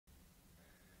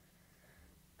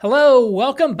Hello,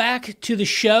 welcome back to the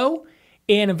show.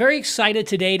 And I'm very excited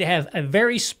today to have a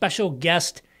very special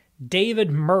guest, David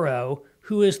Murrow,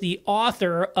 who is the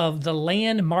author of the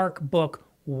landmark book,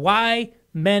 Why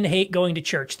Men Hate Going to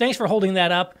Church. Thanks for holding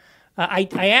that up. I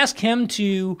asked him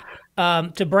to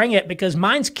bring it because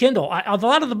mine's Kindle. A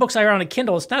lot of the books I read on a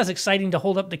Kindle, it's not as exciting to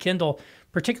hold up the Kindle,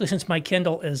 particularly since my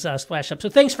Kindle is splashed up. So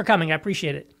thanks for coming. I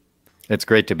appreciate it. It's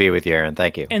great to be with you, Aaron.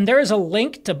 Thank you. And there is a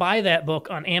link to buy that book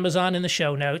on Amazon in the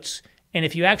show notes. And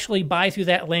if you actually buy through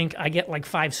that link, I get like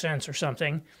 5 cents or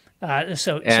something.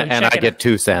 So I get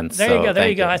 2 cents. There you go. There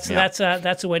you go. You.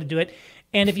 That's a way to do it.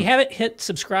 And if you haven't hit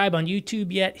subscribe on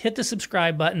YouTube yet, hit the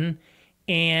subscribe button.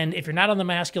 And if you're not on the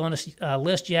Masculinist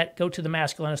list yet, go to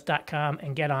themasculinist.com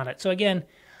and get on it. So again,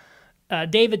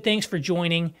 David, thanks for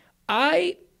joining.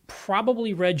 I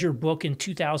probably read your book in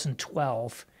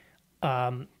 2012.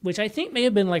 Which I think may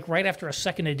have been like right after a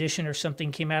second edition or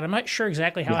something came out. I'm not sure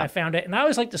exactly how I found it. And I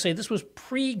always like to say this was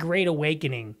pre-Great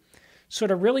Awakening,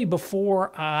 sort of really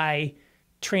before I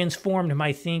transformed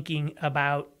my thinking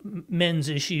about men's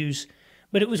issues.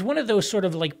 But it was one of those sort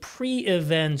of like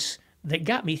pre-events that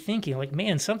got me thinking like,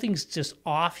 man, something's just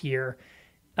off here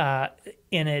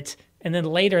in it. And then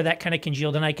later that kind of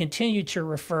congealed and I continued to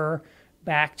refer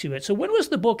back to it. So when was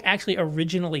the book actually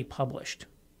originally published?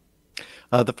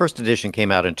 The first edition came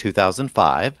out in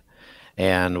 2005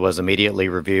 and was immediately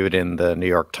reviewed in the New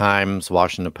York Times,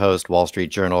 Washington Post, Wall Street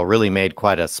Journal. Really made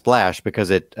quite a splash because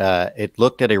it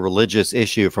looked at a religious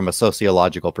issue from a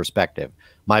sociological perspective.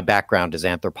 My background is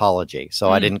anthropology,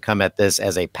 so I didn't come at this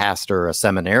as a pastor or a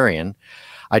seminarian.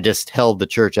 I just held the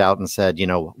church out and said, you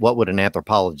know, what would an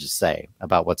anthropologist say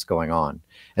about what's going on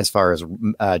as far as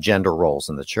gender roles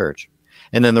in the church?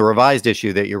 And then the revised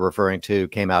issue that you're referring to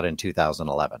came out in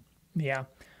 2011. Yeah.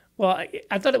 Well,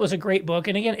 I thought it was a great book.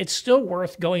 And again, it's still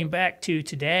worth going back to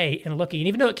today and looking. And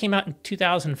even though it came out in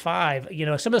 2005, you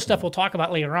know, some of the stuff we'll talk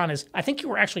about later on is I think you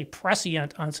were actually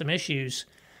prescient on some issues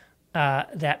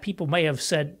that people may have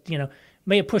said, you know,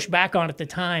 may have pushed back on at the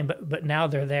time, but now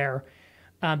they're there.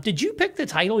 Did you pick the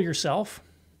title yourself?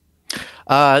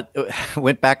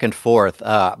 Went back and forth.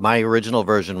 My original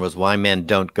version was Why Men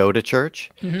Don't Go to Church.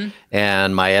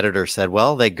 And my editor said,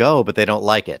 well, they go, but they don't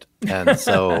like it. And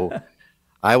so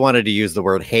I wanted to use the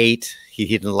word hate. He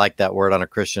didn't like that word on a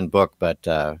Christian book, but,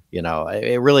 you know,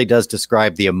 it really does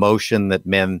describe the emotion that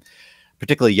men,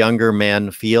 particularly younger men,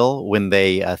 feel when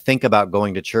they think about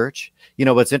going to church. You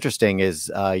know, what's interesting is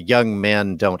young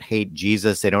men don't hate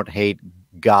Jesus. They don't hate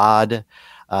God.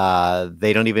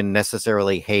 They don't even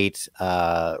necessarily hate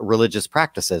religious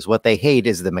practices. What they hate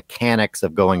is the mechanics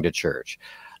of going to church,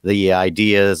 the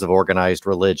ideas of organized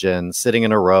religion, sitting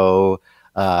in a row,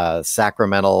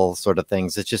 sacramental sort of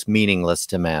things. It's just meaningless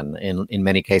to men in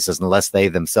many cases, unless they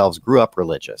themselves grew up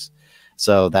religious.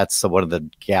 So that's one of the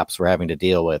gaps we're having to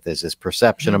deal with is this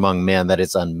perception among men that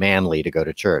it's unmanly to go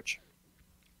to church.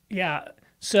 Yeah.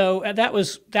 So I thought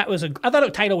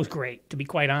the title was great, to be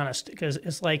quite honest, because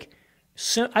it's like,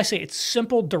 I say it's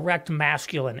simple, direct,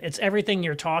 masculine. It's everything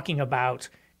you're talking about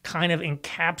kind of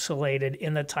encapsulated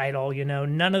in the title. You know,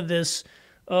 none of this,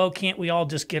 oh, can't we all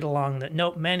just get along? That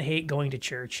nope, men hate going to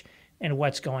church and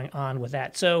what's going on with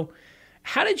that. So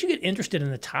how did you get interested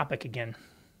in the topic again?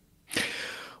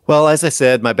 Well, as I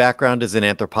said, my background is in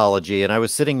anthropology, and I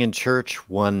was sitting in church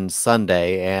one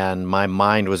Sunday, and my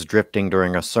mind was drifting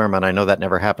during a sermon. I know that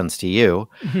never happens to you,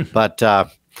 but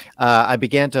I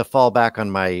began to fall back on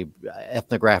my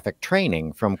ethnographic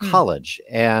training from college,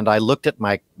 and I looked at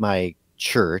my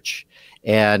church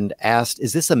and asked,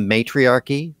 is this a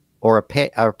matriarchy or a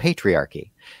patriarchy?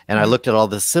 And I looked at all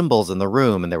the symbols in the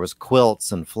room, and there was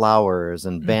quilts and flowers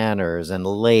and banners and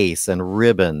lace and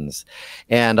ribbons.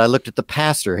 And I looked at the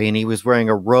pastor, and he was wearing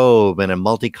a robe and a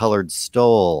multicolored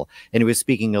stole. And he was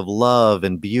speaking of love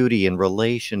and beauty and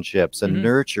relationships and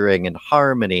nurturing and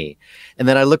harmony. And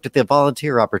then I looked at the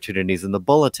volunteer opportunities in the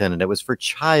bulletin, and it was for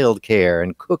childcare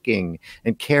and cooking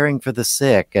and caring for the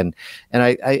sick. And then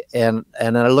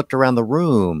I looked around the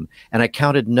room, and I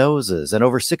counted noses, and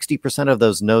over 60% of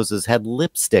those noses had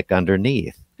lipstick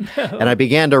underneath. And I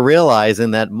began to realize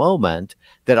in that moment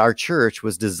that our church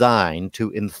was designed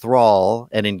to enthrall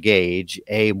and engage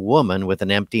a woman with an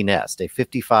empty nest, a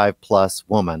 55-plus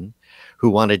woman who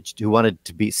wanted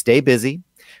to stay busy,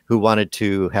 who wanted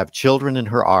to have children in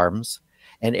her arms,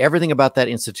 and everything about that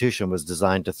institution was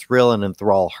designed to thrill and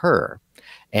enthrall her.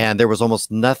 And there was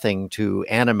almost nothing to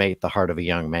animate the heart of a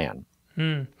young man.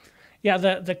 Yeah,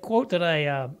 the quote that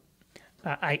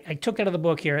I took out of the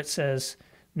book here, it says,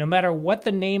 no matter what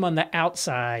the name on the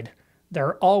outside, there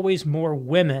are always more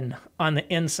women on the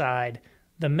inside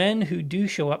the men who do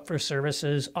show up for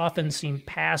services often seem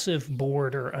passive,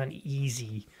 bored, or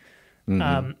uneasy.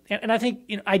 And I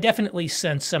think I definitely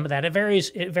sense some of that. It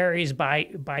varies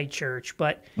by church,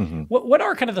 but what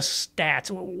are kind of the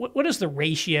stats? What is the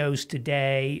ratios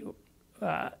today?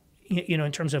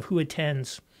 In terms of who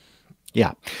attends.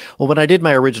 Yeah. Well, when I did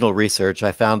my original research,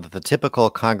 I found that the typical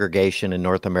congregation in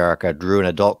North America drew an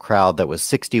adult crowd that was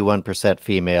 61%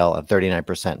 female and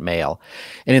 39% male.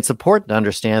 And it's important to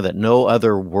understand that no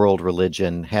other world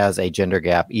religion has a gender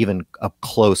gap even up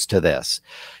close to this.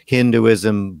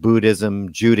 Hinduism,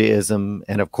 Buddhism, Judaism,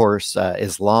 and of course,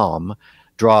 Islam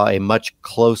draw a much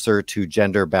closer to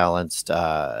gender balanced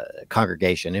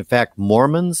congregation. In fact,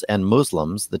 Mormons and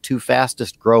Muslims, the two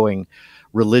fastest growing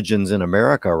religions in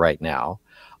America right now,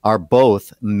 are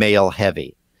both male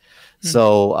heavy.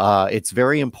 So it's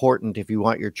very important, if you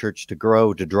want your church to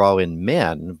grow, to draw in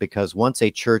men, because once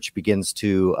a church begins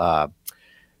to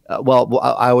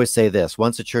I always say this: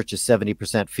 once a church is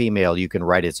 70% female, you can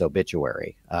write its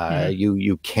obituary.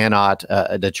 You cannot.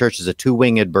 The church is a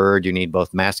two-winged bird. You need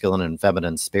both masculine and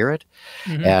feminine spirit,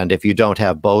 and if you don't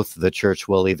have both, the church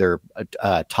will either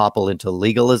topple into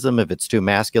legalism if it's too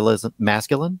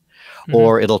masculine,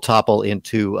 or it'll topple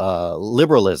into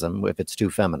liberalism if it's too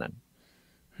feminine.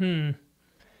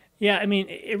 Yeah, I mean,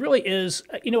 it really is.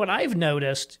 What I've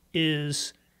noticed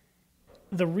is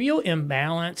the real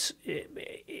imbalance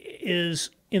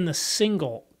is in the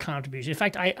single contribution. In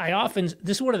fact, I often,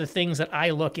 this is one of the things that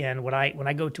I look in when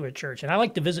I go to a church, and I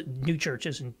like to visit new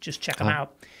churches and just check them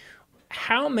out.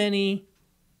 How many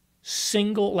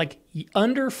single, like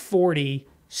under 40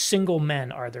 single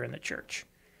men are there in the church?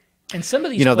 And some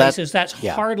of these places, that's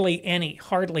hardly any.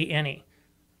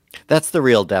 That's the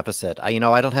real deficit. I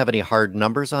don't have any hard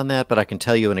numbers on that, but I can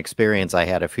tell you an experience I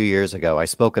had a few years ago. I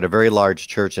spoke at a very large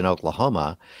church in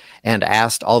Oklahoma and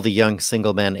asked all the young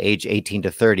single men age 18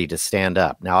 to 30 to stand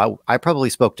up. Now, I probably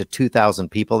spoke to 2,000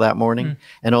 people that morning,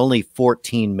 and only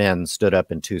 14 men stood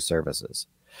up in 2 services.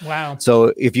 Wow.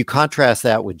 So if you contrast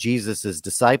that with Jesus's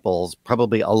disciples,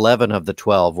 probably 11 of the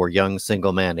 12 were young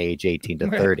single men age 18 to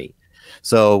 30.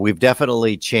 So we've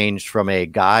definitely changed from a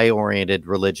guy-oriented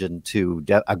religion to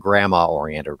a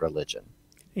grandma-oriented religion.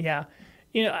 Yeah.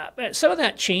 Some of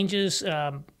that changes.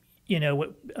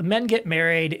 Men get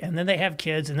married and then they have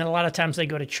kids, and then a lot of times they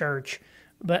go to church,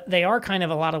 but they are kind of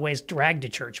a lot of ways dragged to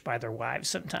church by their wives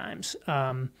sometimes.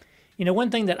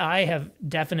 One thing that I have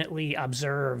definitely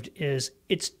observed is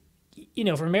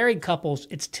for married couples,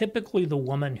 it's typically the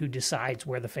woman who decides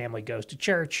where the family goes to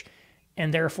church,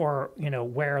 and therefore,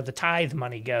 where the tithe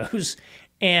money goes.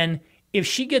 And if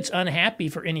she gets unhappy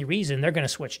for any reason, they're going to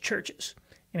switch churches.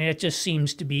 I mean, it just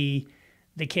seems to be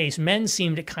the case. Men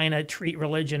seem to kind of treat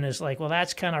religion as like, well,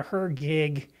 that's kind of her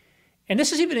gig. And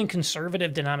this is even in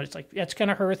conservative denominations. It's like, that's kind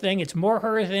of her thing. It's more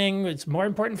her thing. It's more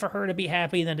important for her to be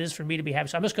happy than it is for me to be happy.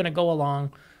 So I'm just going to go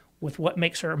along with what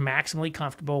makes her maximally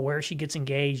comfortable, where she gets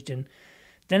engaged. And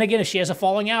then again, if she has a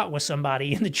falling out with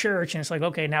somebody in the church, and it's like,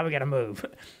 okay, now we got to move.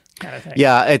 Kind of thing.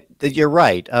 Yeah, you're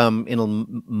right.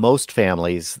 In most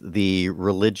families, the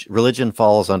religion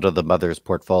falls under the mother's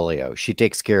portfolio. She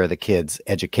takes care of the kids'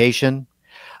 education.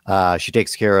 She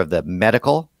takes care of the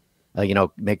medical,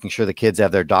 making sure the kids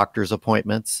have their doctor's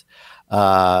appointments. In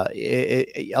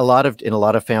a lot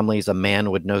of families, a man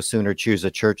would no sooner choose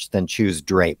a church than choose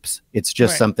drapes. It's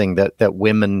just something that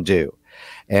women do.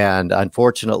 And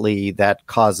unfortunately, that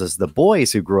causes the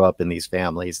boys who grew up in these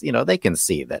families, they can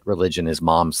see that religion is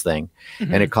mom's thing.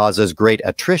 And it causes great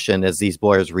attrition as these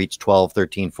boys reach 12,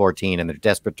 13, 14, and they're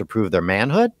desperate to prove their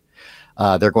manhood.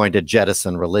 They're going to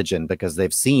jettison religion because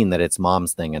they've seen that it's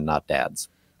mom's thing and not dad's.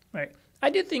 Right. I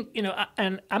do think,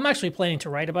 and I'm actually planning to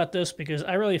write about this because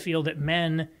I really feel that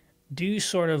men do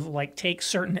sort of like take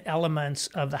certain elements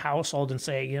of the household and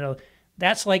say,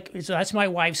 that's my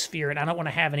wife's sphere, and I don't want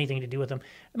to have anything to do with them.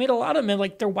 I mean, a lot of men,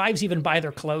 like their wives even buy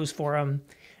their clothes for them.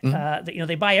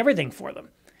 They buy everything for them.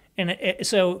 And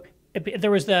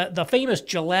there was the famous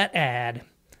Gillette ad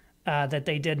that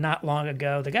they did not long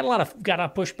ago. They got a lot of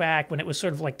pushback when it was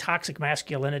sort of like toxic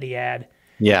masculinity ad.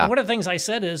 Yeah. And one of the things I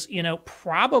said is,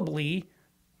 probably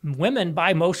women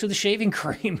buy most of the shaving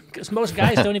cream because most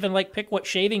guys don't even pick what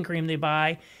shaving cream they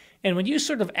buy. And when you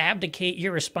sort of abdicate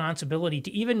your responsibility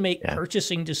to even make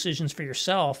purchasing decisions for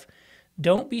yourself,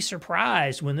 don't be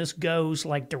surprised when this goes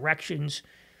directions,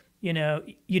 you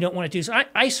don't want to do. So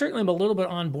I certainly am a little bit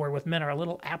on board with men are a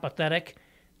little apathetic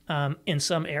in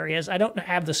some areas. I don't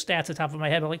have the stats at the top of my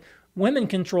head, but women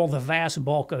control the vast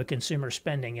bulk of consumer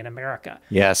spending in America.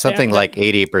 Yeah, something like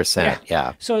 80%.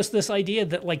 Yeah. So it's this idea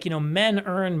that men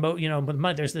earn,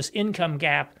 money. There's this income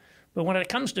gap, but when it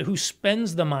comes to who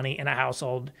spends the money in a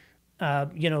household,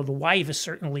 the wife is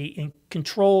certainly in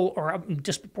control or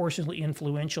disproportionately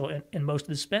influential in most of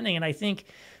the spending. And I think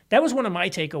that was one of my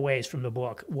takeaways from the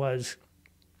book was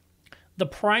the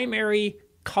primary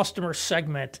customer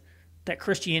segment that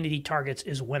Christianity targets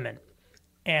is women.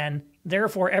 And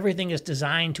therefore, everything is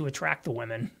designed to attract the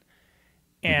women,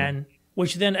 and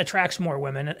which then attracts more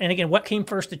women. And again, what came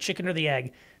first, the chicken or the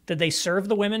egg? Did they serve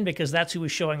the women because that's who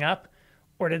was showing up,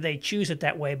 or did they choose it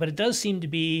that way? But it does seem to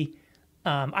be,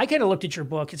 I kind of looked at your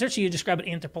book, essentially you describe it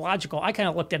anthropological. I kind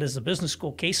of looked at it as a business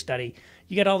school case study.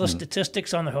 You got all the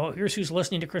statistics on the whole, here's who's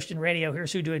listening to Christian radio,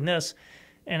 here's who doing this.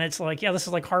 And it's like, yeah, this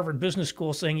is like Harvard Business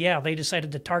School saying, yeah, they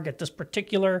decided to target this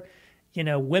particular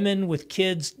women with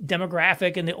kids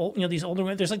demographic, and these older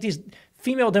women. There's like these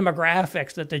female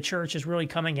demographics that the church is really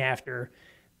coming after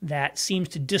that seems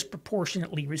to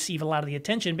disproportionately receive a lot of the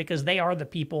attention because they are the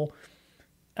people.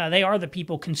 They are the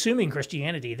people consuming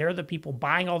Christianity. They're the people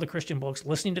buying all the Christian books,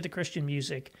 listening to the Christian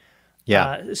music.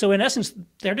 Yeah. So in essence,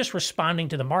 they're just responding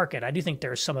to the market. I do think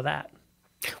there's some of that.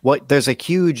 Well, there's a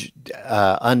huge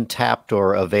untapped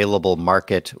or available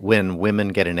market when women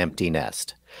get an empty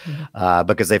nest.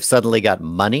 Because they've suddenly got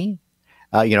money,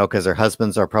 because their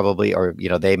husbands are probably, or,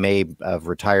 they may have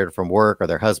retired from work, or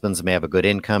their husbands may have a good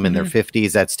income in their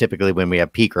 50s. That's typically when we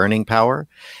have peak earning power,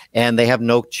 and they have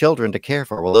no children to care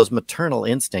for. Well, those maternal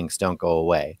instincts don't go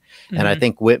away. And I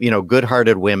think,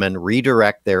 good-hearted women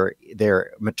redirect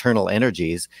their maternal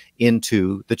energies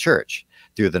into the church,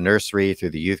 through the nursery,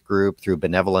 through the youth group, through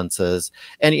benevolences.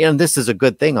 And this is a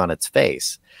good thing on its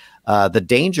face. The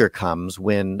danger comes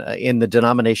when in the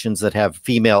denominations that have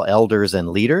female elders and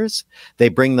leaders, they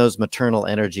bring those maternal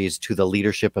energies to the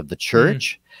leadership of the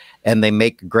church and they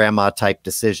make grandma type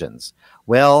decisions.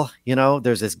 Well,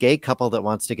 there's this gay couple that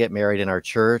wants to get married in our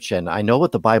church, and I know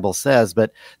what the Bible says,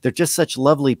 but they're just such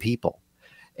lovely people.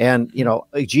 And,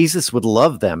 Jesus would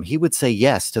love them. He would say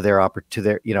yes to their,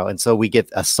 and so we get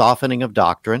a softening of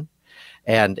doctrine.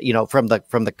 And, from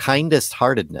the kindest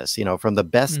heartedness, from the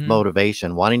best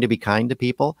motivation, wanting to be kind to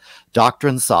people,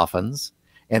 doctrine softens.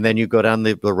 And then you go down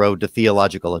the road to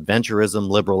theological adventurism,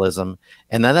 liberalism.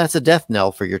 And then that's a death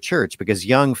knell for your church, because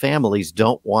young families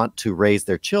don't want to raise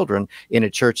their children in a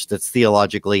church that's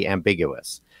theologically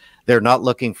ambiguous. They're not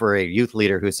looking for a youth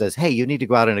leader who says, hey, you need to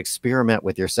go out and experiment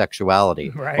with your sexuality.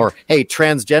 Right. Or, hey,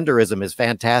 transgenderism is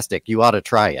fantastic. You ought to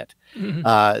try it.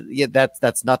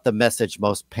 That's not the message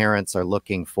most parents are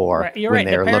looking for when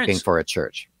they're looking for a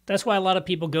church. That's why a lot of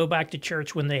people go back to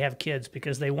church when they have kids,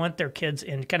 because they want their kids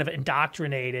kind of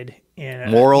indoctrinated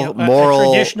in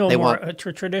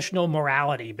traditional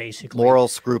morality, basically. Moral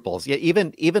scruples. Yeah,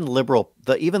 even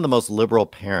the most liberal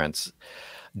parents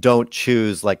don't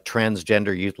choose like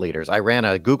transgender youth leaders. I ran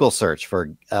a Google search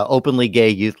for openly gay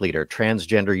youth leader,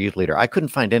 transgender youth leader. I couldn't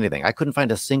find anything. I couldn't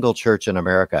find a single church in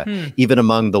America, even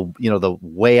among the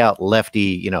way out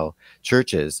lefty,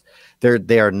 churches.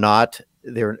 They are not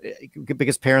there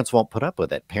because parents won't put up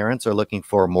with it. Parents are looking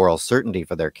for moral certainty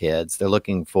for their kids. They're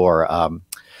looking for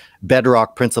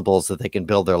bedrock principles that they can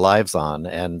build their lives on.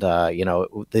 And,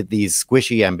 these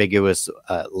squishy, ambiguous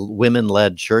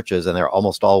women-led churches, and they're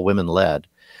almost all women-led,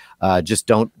 just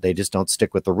don't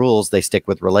stick with the rules. They stick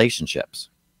with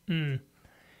relationships. Yeah,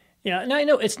 and I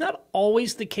know it's not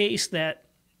always the case that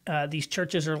these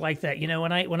churches are like that.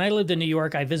 When I lived in New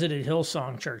York, I visited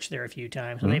Hillsong Church there a few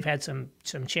times, and they've had some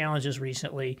challenges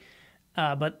recently.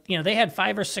 But they had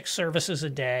 5 or 6 services a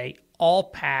day, all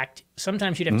packed.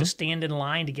 Sometimes you'd have to stand in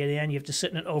line to get in. You have to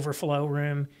sit in an overflow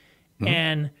room.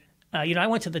 And I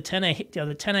went to the 10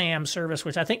 a.m. service,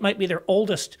 which I think might be their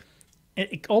oldest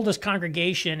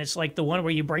congregation. It's like the one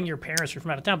where you bring your parents from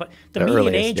out of town. But the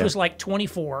median age was like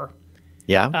 24.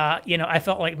 Yeah. I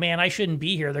felt like, man, I shouldn't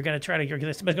be here. They're going to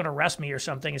somebody's going to arrest me or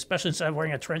something, especially since I'm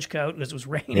wearing a trench coat because it was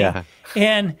raining. Yeah.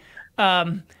 And,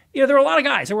 there were a lot of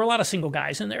guys. There were a lot of single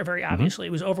guys in there, very obviously. It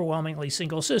was overwhelmingly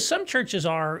single. So some churches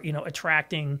are,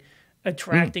 attracting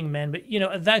men. But,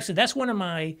 that's one of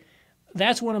my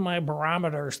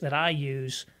barometers that I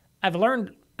use. I've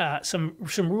learned some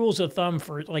rules of thumb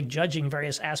for like judging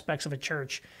various aspects of a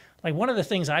church. Like one of the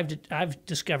things I've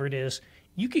discovered is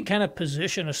you can kind of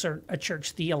position a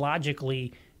church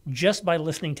theologically just by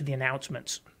listening to the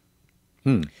announcements.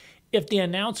 If the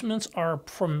announcements are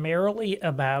primarily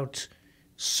about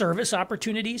service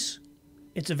opportunities,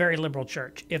 it's a very liberal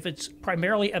church. If it's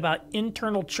primarily about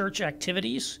internal church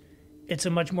activities, it's a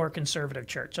much more conservative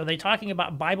church. Are they talking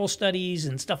about Bible studies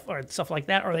and stuff like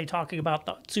that? Or are they talking about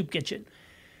the soup kitchen?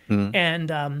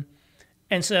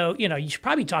 And so, you should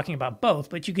probably be talking about both,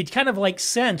 but you could kind of like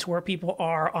sense where people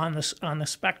are on the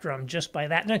spectrum just by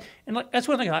that. And that's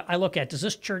one thing I look at. Does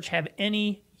this church have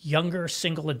any younger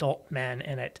single adult men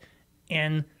in it?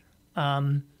 And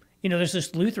there's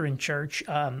this Lutheran church,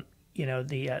 in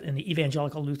the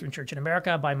Evangelical Lutheran Church in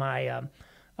America by my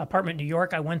apartment in New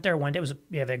York. I went there one day.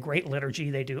 They have a great liturgy.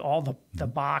 They do all the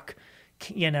Bach,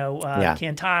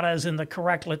 cantatas in the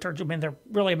correct liturgy. I mean, they're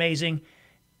really amazing.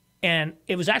 And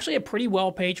it was actually a pretty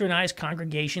well patronized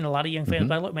congregation. A lot of young fans.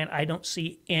 But look, man, I don't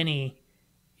see any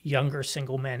younger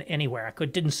single men anywhere.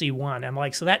 Didn't see one. I'm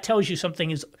like, so that tells you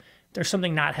there's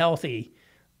something not healthy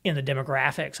in the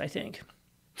demographics, I think.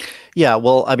 Yeah,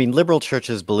 well, I mean, liberal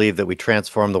churches believe that we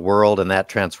transform the world and that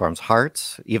transforms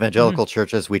hearts. Evangelical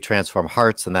churches, we transform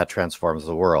hearts and that transforms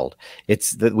the world.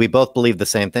 It's that we both believe the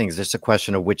same things. It's just a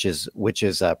question of which is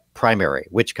primary,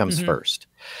 which comes first.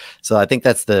 So I think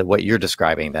that's what you're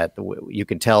describing, that you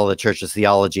can tell the church's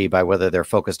theology by whether they're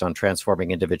focused on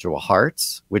transforming individual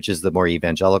hearts, which is the more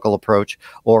evangelical approach,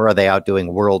 or are they out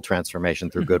doing world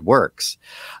transformation through good works?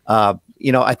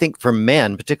 I think for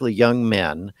men, particularly young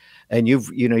men, and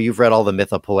you've read all the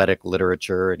mythopoetic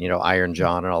literature and Iron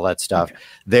John and all that stuff.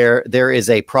 Okay. There is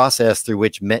a process through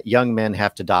which young men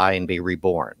have to die and be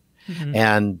reborn.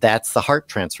 And that's the heart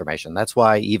transformation. That's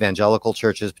why evangelical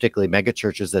churches, particularly mega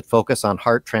churches that focus on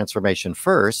heart transformation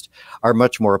first, are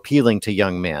much more appealing to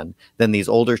young men than these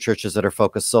older churches that are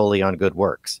focused solely on good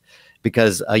works.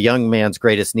 Because a young man's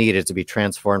greatest need is to be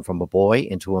transformed from a boy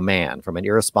into a man, from an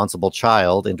irresponsible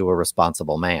child into a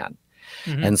responsible man.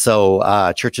 And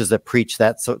so churches that preach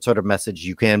that sort of message,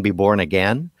 you can be born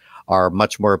again, are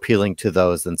much more appealing to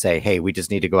those than say, hey, we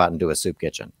just need to go out and do a soup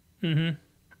kitchen.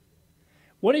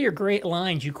 One of your great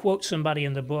lines, you quote somebody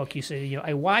in the book, you say,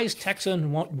 a wise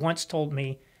Texan once told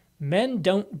me, men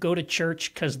don't go to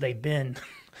church because they've been.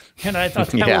 And I thought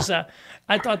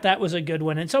that was a good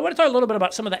one. And so I want to talk a little bit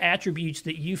about some of the attributes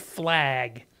that you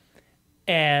flag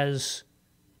as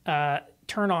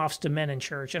turnoffs to men in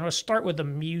church. And I'll start with the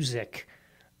music.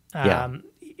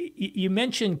 You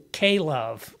mentioned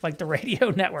K-Love, like the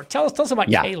radio network. Tell us about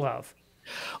K-Love.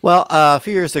 Well, a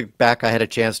few years back, I had a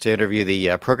chance to interview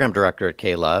the program director at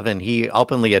K-Love, and he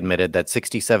openly admitted that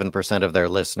 67% of their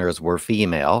listeners were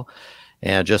female,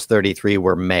 and just 33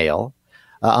 were male,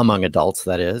 among adults,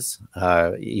 that is.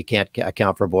 You can't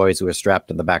account for boys who are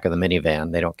strapped in the back of the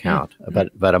minivan. They don't count.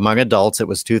 But among adults, it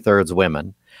was 2/3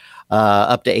 women.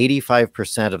 Up to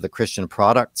 85% of the Christian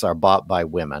products are bought by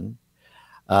women.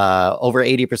 Over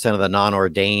 80% of the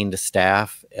non-ordained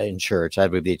staff in church,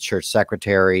 that would be church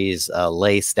secretaries,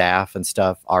 lay staff and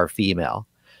stuff, are female.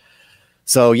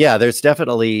 So yeah, there's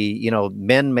definitely,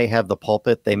 men may have the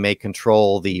pulpit, they may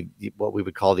control what we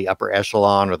would call the upper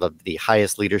echelon or the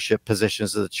highest leadership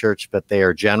positions of the church, but they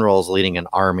are generals leading an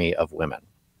army of women.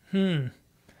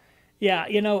 Yeah,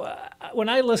 when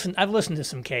I've listened to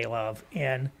some K-Love,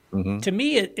 and to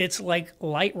me, it's like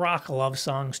light rock love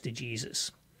songs to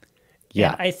Jesus.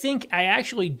 Yeah, and I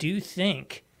actually do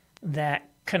think that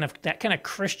kind of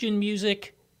Christian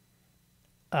music,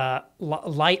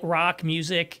 light rock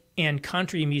music, and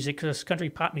country music, because country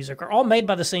pop music, are all made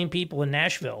by the same people in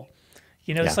Nashville.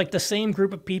 It's like the same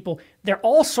group of people. They're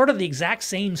all sort of the exact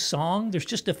same song. There's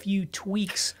just a few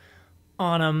tweaks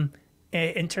on them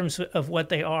in terms of what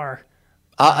they are.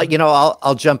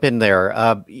 I'll jump in there.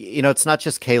 It's not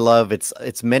just K-Love.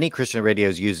 It's many Christian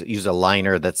radios use a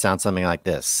liner that sounds something like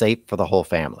this: "Safe for the whole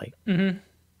family."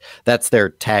 That's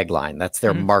their tagline. That's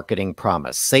their marketing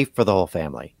promise: safe for the whole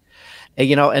family.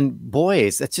 And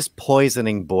boys, it's just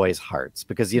poisoning boys' hearts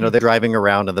because they're driving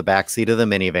around in the backseat of the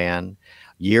minivan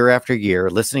year after year,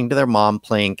 listening to their mom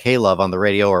playing K-Love on the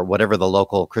radio or whatever the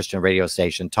local Christian radio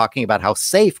station, talking about how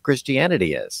safe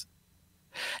Christianity is.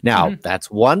 Now, that's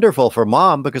wonderful for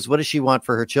mom, because what does she want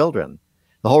for her children?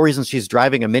 The whole reason she's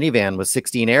driving a minivan with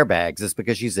 16 airbags is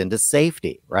because she's into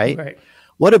safety, right?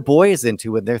 What a boy is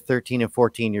into when they're 13 and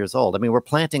 14 years old. I mean, we're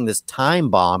planting this time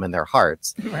bomb in their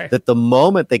hearts that the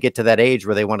moment they get to that age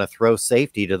where they want to throw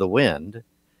safety to the wind,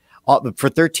 for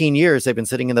 13 years, they've been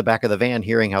sitting in the back of the van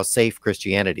hearing how safe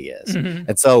Christianity is.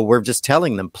 And so we're just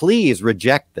telling them, please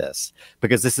reject this,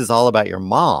 because this is all about your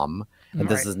mom. And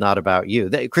this is not about you.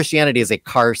 Christianity is a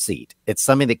car seat. It's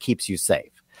something that keeps you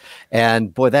safe.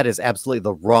 And boy, that is absolutely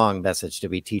the wrong message to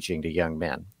be teaching to young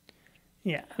men.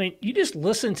 Yeah, I mean, you just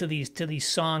listen to these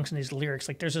songs and these lyrics.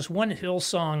 Like, there's this one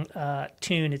Hillsong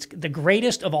tune. It's the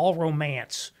greatest of all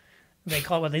romance. They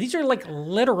call it. These are like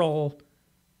literal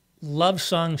love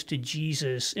songs to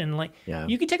Jesus. And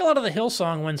you can take a lot of the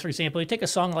Hillsong ones, for example. You take a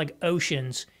song like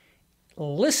Oceans,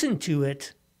 listen to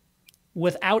it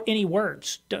without any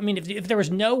words. I mean, if there was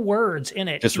no words in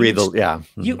it, just read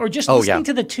or just listening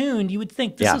to the tune, you would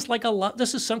think this is like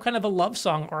this is some kind of a love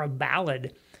song or a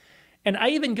ballad. And I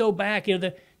even go back,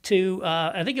 to,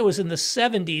 I think it was in the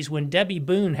 70s when Debbie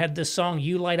Boone had this song,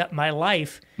 You Light Up My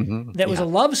Life, that was a Yeah.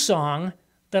 love song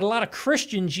that a lot of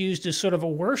Christians used as sort of a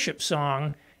worship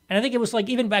song. And I think it was like,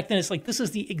 even back then, it's like, this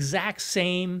is the exact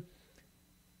same.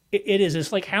 It is.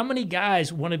 It's like, how many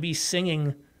guys want to be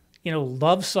singing,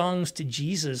 love songs to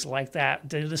Jesus like that?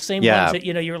 They're the same ones Yeah. that,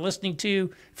 you're listening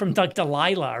to from like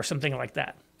Delilah or something like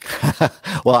that.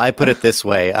 Well, I put it this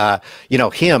way.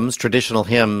 Hymns, traditional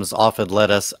hymns often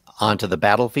led us onto the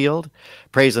battlefield.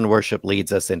 Praise and worship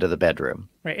leads us into the bedroom.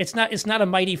 Right. It's not a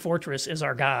mighty fortress is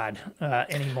our God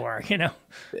anymore.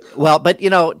 Well, but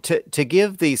to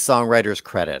give the songwriters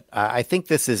credit, I think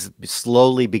this is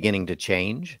slowly beginning to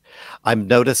change. I'm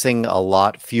noticing a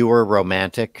lot fewer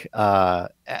romantic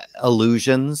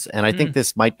allusions, and I think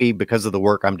this might be because of the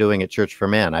work I'm doing at Church for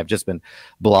Men. I've just been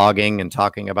blogging and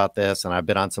talking about this, and I've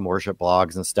been on some worship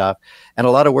blogs and stuff. And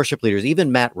a lot of worship leaders,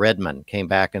 even Matt Redman, came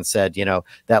back and said,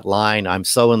 that line, "I'm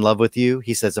so in love with you."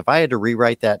 He says, if I had to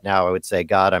rewrite that now, I would say,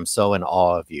 "God, I'm so in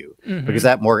awe of you," because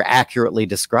that more accurately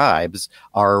describes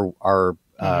our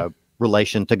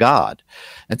relation to God.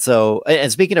 And so,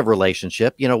 and speaking of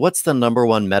relationship, what's the number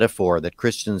one metaphor that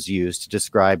Christians use to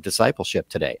describe discipleship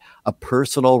today? A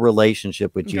personal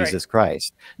relationship with Jesus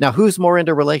Christ. Now, who's more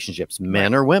into relationships,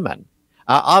 men or women?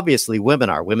 Obviously, women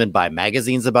are. Women buy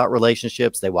magazines about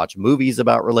relationships. They watch movies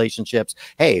about relationships.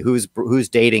 Hey, who's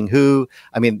dating who?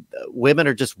 I mean, women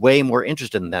are just way more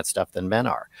interested in that stuff than men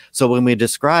are. So when we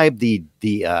describe the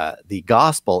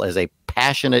gospel as a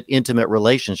passionate, intimate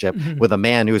relationship with a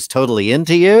man who is totally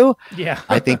into you,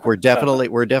 I think we're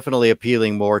definitely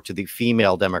appealing more to the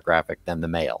female demographic than the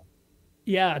male.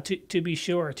 Yeah, to be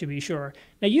sure, to be sure.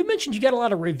 Now, you mentioned you got a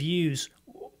lot of reviews.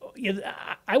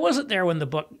 I wasn't there when the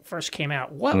book first came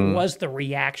out. What was the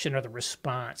reaction or the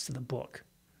response to the book?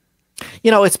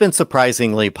 It's been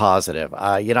surprisingly positive.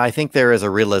 I think there is a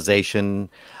realization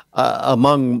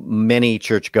among many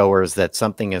churchgoers that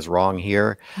something is wrong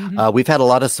here. We've had a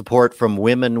lot of support from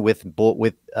women with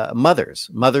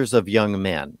mothers of young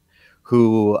men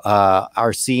who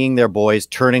are seeing their boys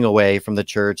turning away from the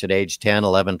church at age 10,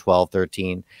 11, 12,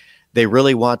 13. They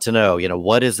really want to know,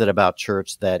 what is it about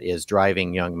church that is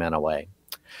driving young men away?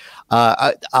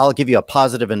 I'll give you a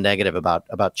positive and negative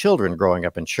about children growing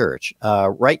up in church.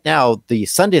 Right now, the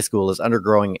Sunday school is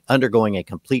undergoing a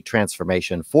complete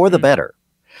transformation for the better.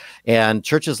 And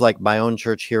churches like my own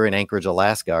church here in Anchorage,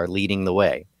 Alaska, are leading the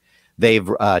way. They've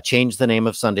changed the name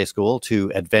of Sunday school to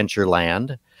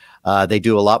Adventureland. They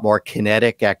do a lot more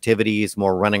kinetic activities,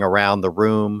 more running around the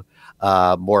room,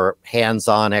 more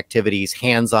hands-on activities,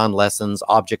 hands-on lessons,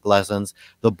 object lessons.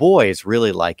 The boys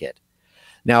really like it.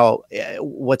 Now,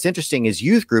 what's interesting is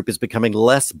youth group is becoming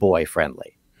less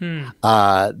boy-friendly.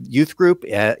 Youth group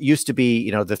used to be,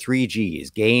 the 3 Gs: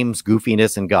 games,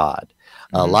 goofiness, and God.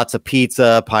 Lots of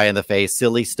pizza, pie in the face,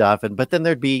 silly stuff. But then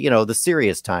there'd be, the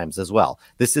serious times as well.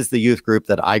 This is the youth group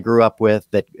that I grew up with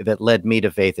that led me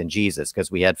to faith in Jesus,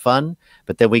 because we had fun,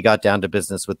 but then we got down to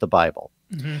business with the Bible.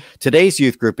 Today's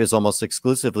youth group is almost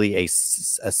exclusively a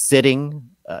sitting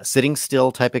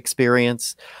still type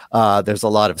experience. There's a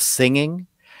lot of singing.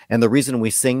 And the reason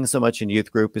we sing so much in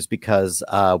youth group is because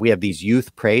we have these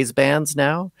youth praise bands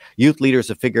now. Youth leaders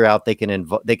have figured out they can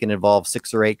involve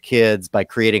 6 or 8 kids by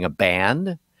creating a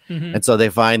band. And so they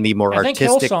find the more artistic.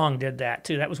 I think Hillsong did that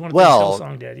too. That was one of the things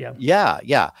Hillsong did.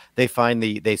 Yeah.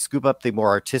 They scoop up the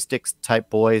more artistic type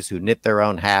boys who knit their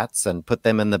own hats and put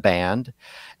them in the band,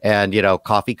 and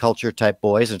coffee culture type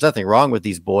boys. There's nothing wrong with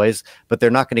these boys, but they're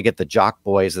not going to get the jock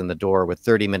boys in the door with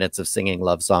 30 minutes of singing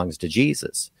love songs to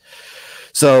Jesus.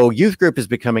 So youth group is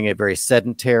becoming a very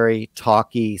sedentary,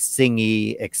 talky,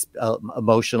 singy,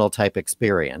 emotional type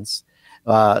experience.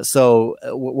 So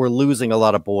we're losing a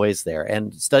lot of boys there.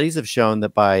 And studies have shown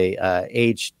that by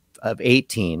age of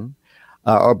 18,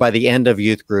 or by the end of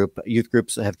youth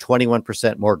groups have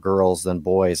 21% more girls than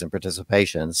boys in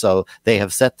participation. So they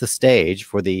have set the stage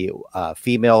for the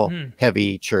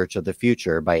female-heavy church of the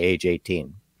future by age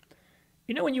 18.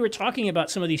 When you were talking about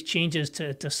some of these changes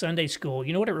to Sunday school,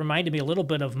 what it reminded me a little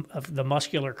bit of the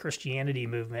muscular Christianity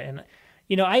movement.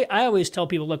 And, I always tell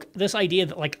people, look, this idea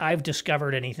that like I've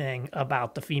discovered anything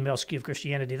about the female skew of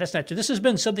Christianity, that's not true. This has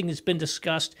been something that's been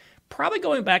discussed probably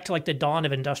going back to like the dawn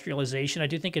of industrialization. I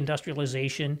do think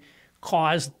industrialization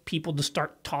caused people to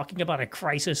start talking about a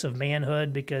crisis of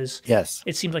manhood, because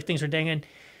it seems like things are dangling.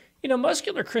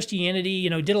 Muscular Christianity,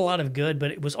 did a lot of good,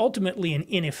 but it was ultimately an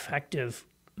ineffective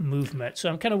movement. So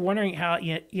I'm kind of wondering how,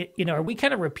 are we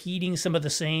kind of repeating some of the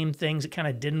same things that kind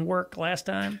of didn't work last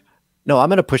time? No, I'm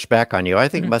going to push back on you. I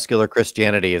think Hmm. muscular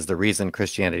Christianity is the reason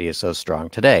Christianity is so strong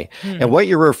today. And Hmm. what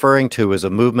you're referring to is a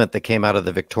movement that came out of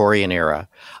the Victorian era,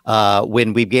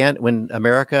 when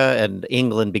America and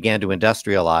England began to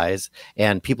industrialize,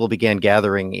 and people began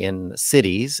gathering in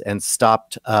cities and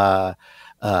stopped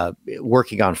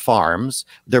working on farms.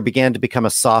 There began to become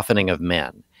a softening of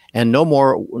men. And no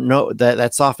more, no,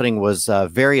 that softening was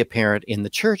very apparent in the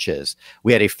churches.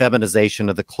 We had a feminization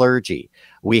of the clergy.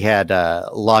 We had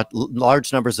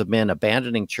large numbers of men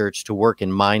abandoning church to work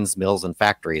in mines, mills, and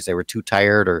factories. They were too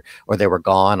tired, or they were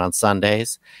gone on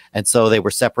Sundays. And so they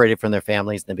were separated from their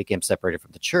families and then became separated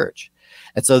from the church.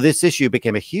 And so this issue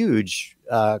became a huge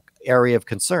area of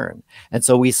concern. And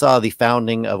so we saw the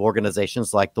founding of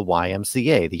organizations like the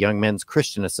YMCA, the Young Men's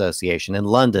Christian Association in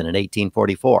London in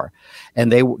 1844.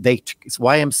 And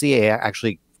YMCA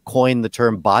actually coined the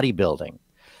term bodybuilding.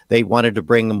 They wanted to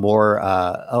bring a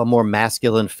more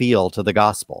masculine feel to the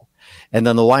gospel. And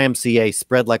then the YMCA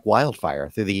spread like wildfire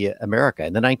through the America.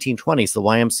 In the 1920s, the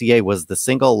YMCA was the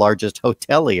single largest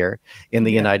hotelier in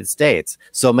the United States.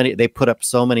 They put up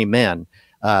so many men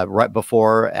right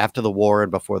before, after the war,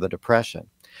 and before the Depression.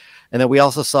 And then we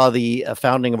also saw the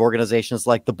founding of organizations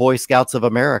like the Boy Scouts of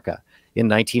America in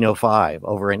 1905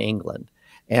 over in England.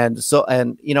 And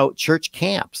church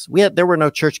camps. There were no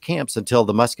church camps until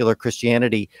the muscular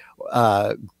Christianity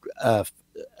uh, uh,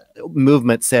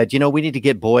 movement said, we need to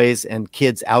get boys and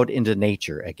kids out into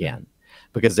nature again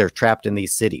because they're trapped in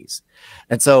these cities.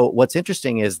 And so what's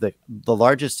interesting is that the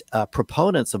largest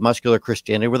proponents of muscular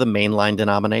Christianity were the mainline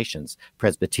denominations: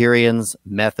 Presbyterians,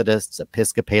 Methodists,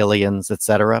 Episcopalians,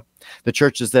 etc. The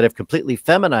churches that have completely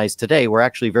feminized today were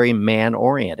actually very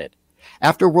man-oriented.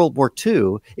 After World War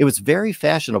II, it was very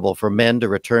fashionable for men to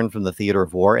return from the theater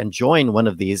of war and join one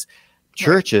of these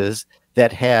churches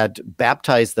that had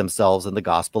baptized themselves in the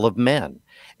gospel of men.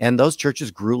 And those churches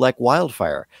grew like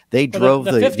wildfire. They drove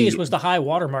the 50s was the high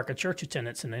watermark of church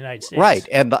attendance in the United States. Right.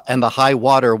 And the high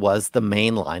water was the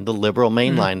main line, the liberal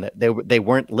main line. They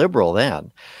weren't liberal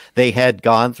then. They had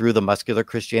gone through the muscular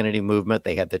Christianity movement.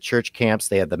 They had the church camps.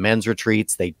 They had the men's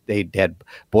retreats. They had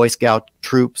Boy Scout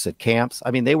troops at camps.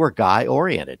 I mean, they were guy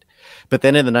oriented. But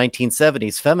then in the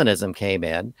 1970s, feminism came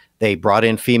in. They brought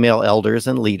in female elders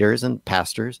and leaders and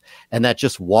pastors, and that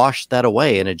just washed that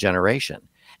away in a generation.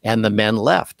 And the men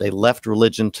left. They left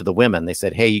religion to the women. They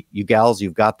said, hey, you gals,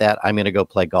 you've got that. I'm going to go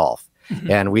play golf.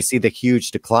 And we see the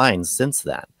huge declines since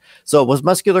then. So was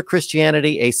muscular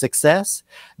Christianity a success?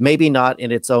 Maybe not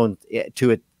in its own,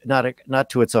 not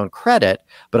to its own credit,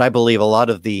 but I believe a lot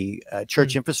of the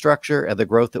church infrastructure and the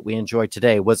growth that we enjoy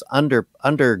today was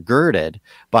undergirded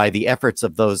by the efforts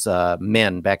of those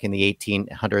men back in the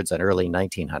 1800s and early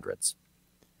 1900s.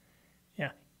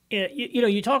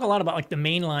 You talk a lot about like the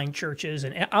mainline churches,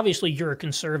 and obviously you're a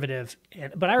conservative.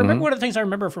 But I remember one of the things I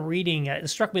remember from reading, it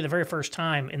struck me the very first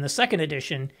time in the second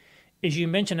edition, is you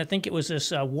mentioned, I think it was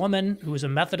this woman who was a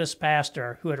Methodist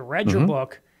pastor who had read your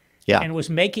book and was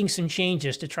making some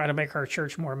changes to try to make her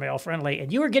church more male friendly.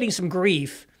 And you were getting some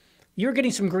grief. You were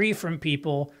getting some grief from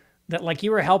people that like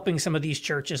you were helping some of these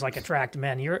churches like attract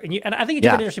men. And I think you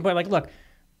took an interesting point. Like, look,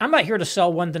 I'm not here to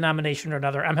sell one denomination or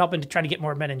another. I'm helping to try to get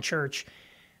more men in church.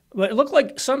 But it looked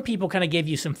like some people kind of gave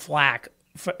you some flack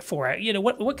for it.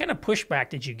 What kind of pushback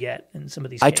did you get in some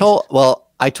of these cases?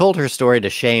 I told her story to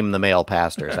shame the male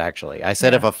pastors, actually. I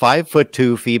said, if a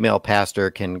 5'2" female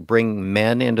pastor can bring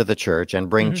men into the church and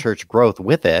bring church growth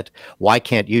with it, why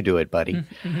can't you do it, buddy?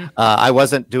 I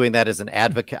wasn't doing that as an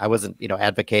advocate. I wasn't,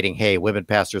 advocating, hey, women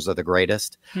pastors are the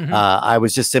greatest. I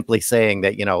was just simply saying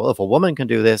that, if a woman can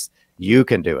do this, you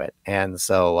can do it. And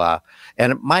so,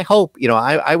 and my hope,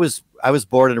 I was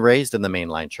born and raised in the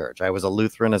mainline church. I was a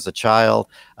Lutheran as a child,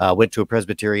 went to a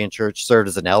Presbyterian church, served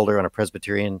as an elder on a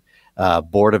Presbyterian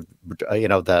board of,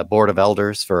 the board of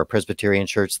elders for a Presbyterian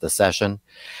church, the session.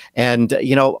 And,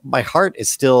 my heart is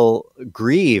still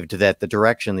grieved that the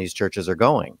direction these churches are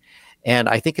going. And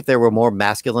I think if there were more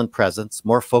masculine presence,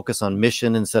 more focus on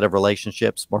mission instead of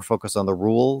relationships, more focus on the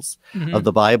rules of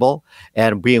the Bible,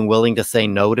 and being willing to say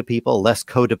no to people, less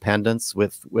codependence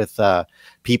with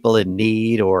people in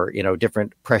need or,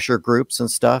 different pressure groups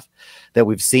and stuff that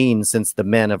we've seen since the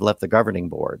men have left the governing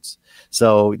boards.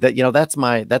 So that,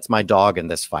 that's my dog in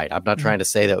this fight. I'm not trying to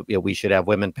say that we should have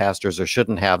women pastors or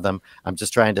shouldn't have them. I'm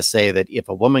just trying to say that if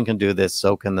a woman can do this,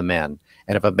 so can the men.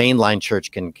 And if a mainline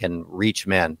church can reach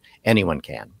men, anyone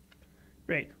can.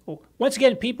 Great. Well, once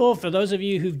again, people, for those of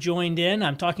you who've joined in,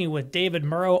 I'm talking with David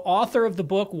Murrow, author of the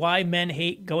book, Why Men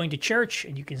Hate Going to Church.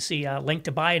 And you can see a link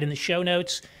to buy it in the show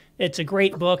notes. It's a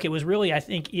great book. It was really, I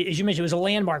think, as you mentioned, it was a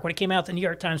landmark. When it came out, the New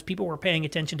York Times, people were paying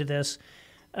attention to this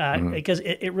because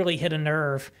it really hit a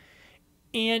nerve.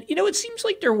 And, it seems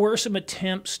like there were some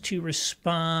attempts to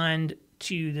respond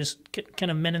to this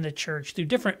kind of men in the church through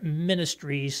different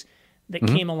ministries that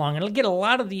came along. And again, a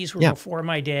lot of these were before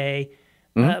my day,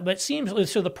 but it seems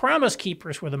so. The Promise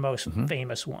Keepers were the most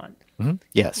famous one.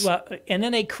 Yes. Well, and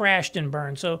then they crashed and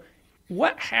burned. So,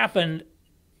 what happened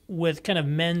with kind of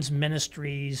men's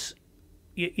ministries,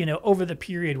 over the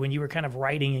period when you were kind of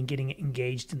writing and getting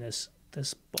engaged in this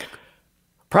book?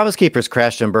 Promise Keepers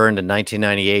crashed and burned in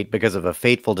 1998 because of a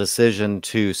fateful decision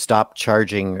to stop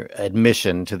charging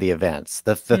admission to the events.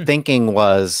 The thinking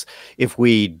was, if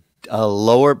we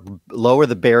lower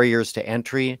the barriers to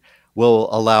entry,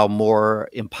 will allow more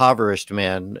impoverished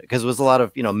men, because it was a lot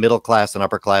of middle class and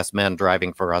upper class men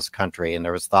driving for us country, and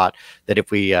there was thought that if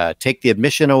we take the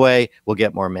admission away, we'll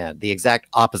get more men. The exact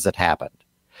opposite happened.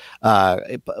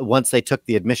 Once they took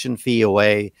the admission fee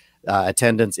away,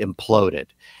 attendance imploded,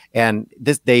 and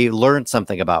they learned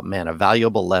something about men, a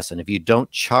valuable lesson. If you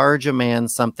don't charge a man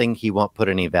something, he won't put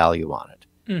any value on it.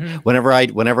 Whenever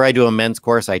I do a men's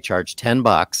course, I charge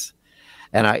 $10.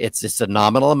 And it's just a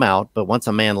nominal amount, but once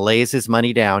a man lays his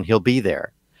money down, he'll be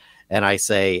there. And I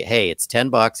say, hey, it's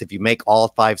 $10. If you make all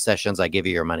 5 sessions, I give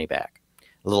you your money back.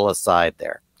 A little aside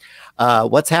there.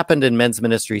 What's happened in men's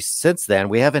ministry since then,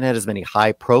 we haven't had as many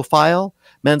high-profile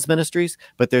men's ministries,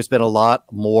 but there's been a lot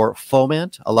more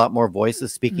foment, a lot more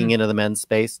voices speaking into the men's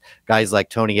space. Guys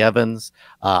like Tony Evans.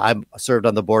 I'm served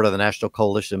on the board of the National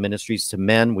Coalition of Ministries to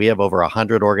Men. We have over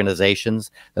 100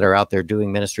 organizations that are out there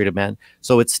doing ministry to men.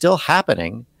 So it's still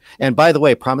happening. And by the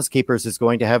way, Promise Keepers is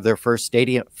going to have their first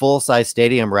full-size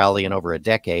stadium rally in over a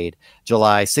decade,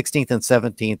 July 16th and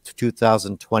 17th,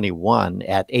 2021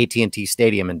 at AT&T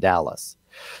Stadium in Dallas.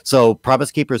 So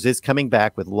Promise Keepers is coming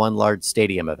back with one large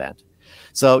stadium event.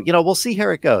 So, we'll see how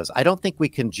it goes. I don't think we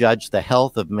can judge the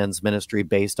health of men's ministry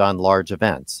based on large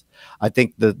events. I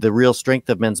think the real strength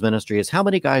of men's ministry is how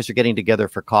many guys are getting together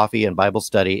for coffee and Bible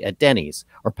study at Denny's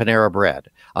or Panera Bread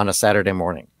on a Saturday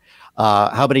morning.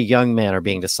 How many young men are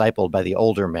being discipled by the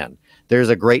older men? There's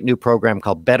a great new program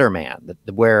called Better Man,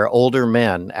 where older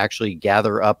men actually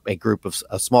gather up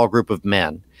a small group of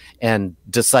men and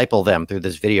disciple them through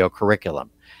this video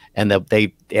curriculum. And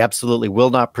they absolutely will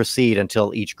not proceed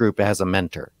until each group has a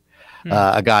mentor,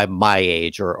 a guy my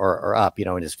age or up,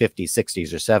 in his 50s,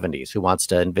 60s, or 70s who wants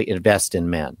to invest in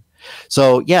men.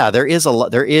 So yeah, there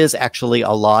is actually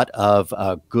a lot of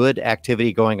good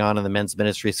activity going on in the men's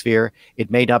ministry sphere. It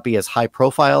may not be as high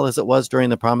profile as it was during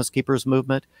the Promise Keepers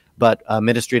movement, but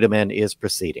ministry to men is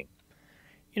proceeding.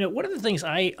 One of the things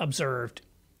I observed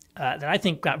that I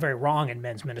think got very wrong in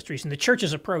men's ministries and the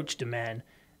church's approach to men,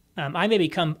 I maybe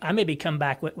come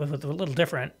back with a little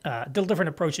different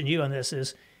approach than you on this,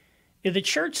 is the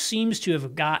church seems to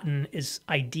have gotten this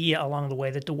idea along the way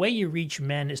that the way you reach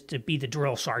men is to be the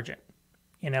drill sergeant,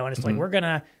 and it's like, we're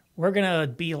gonna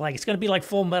be like, it's gonna be like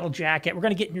Full Metal Jacket. We're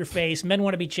gonna get in your face. Men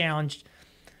want to be challenged,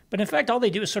 but in fact, all they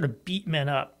do is sort of beat men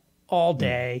up all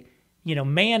day.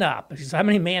 Man up. Because how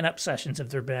many man up sessions have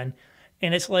there been?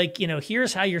 And it's like,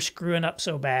 here's how you're screwing up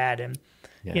so bad. And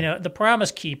the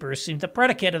Promise Keepers the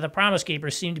predicate of the Promise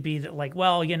Keepers seem to be that, like,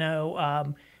 well,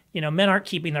 men aren't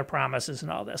keeping their promises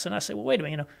and all this. And I say, well, wait a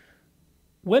minute,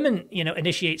 women,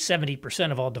 initiate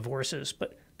 70% of all divorces,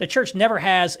 but the church never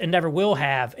has and never will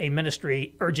have a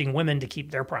ministry urging women to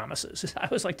keep their promises. I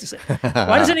always like to say,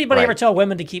 why does anybody ever tell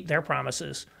women to keep their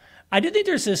promises? I do think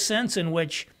there's this sense in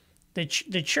which the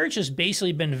church has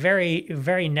basically been very,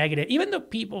 very negative. Even the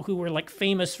people who were like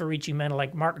famous for reaching men,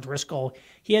 like Mark Driscoll,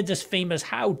 he had this famous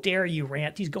 "How dare you"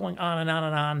 rant. He's going on and on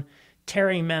and on,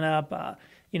 tearing men up.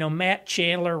 Matt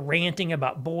Chandler ranting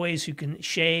about boys who can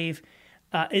shave.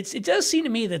 It does seem to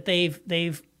me that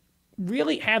they've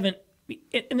really haven't.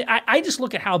 And I just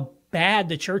look at how bad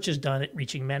the church has done at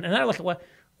reaching men, and I look at what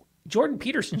Jordan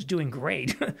Peterson's doing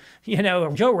great.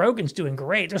 Joe Rogan's doing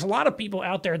great. There's a lot of people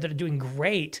out there that are doing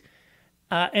great.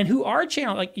 And who are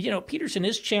challenging, Peterson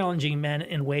is challenging men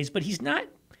in ways, but he's not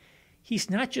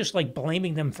just like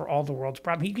blaming them for all the world's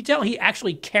problems. You can tell he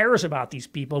actually cares about these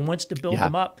people and wants to build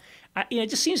them up. It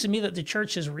just seems to me that the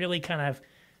church has really kind of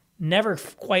never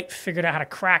quite figured out how to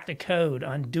crack the code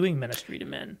on doing ministry to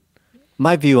men.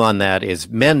 My view on that is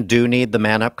men do need the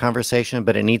man up conversation,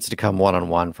 but it needs to come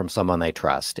one-on-one from someone they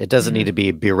trust. It doesn't need to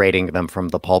be berating them from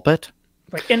the pulpit.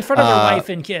 Right, in front of their wife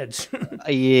and kids.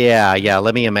 Yeah.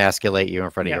 Let me emasculate you in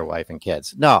front of your wife and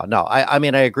kids. No. I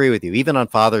mean, I agree with you. Even on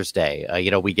Father's Day,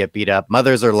 we get beat up.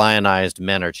 Mothers are lionized.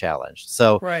 Men are challenged.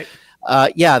 So, right.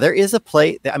 There is a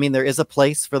place. I mean, there is a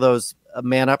place for those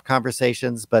man up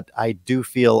conversations, but I do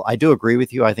agree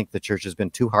with you. I think the church has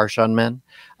been too harsh on men,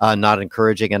 not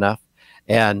encouraging enough.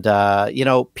 And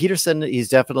Peterson, he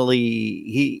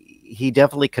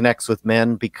definitely connects with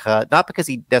men, because not because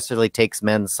he necessarily takes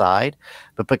men's side,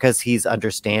 but because he's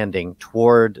understanding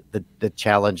toward the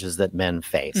challenges that men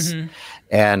face.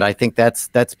 And I think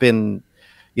that's been,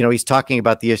 he's talking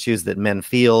about the issues that men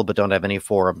feel but don't have any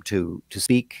forum to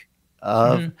speak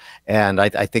of. And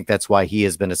I think that's why he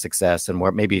has been a success, and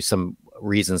where maybe some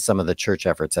reasons some of the church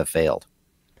efforts have failed.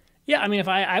 Yeah, I mean, if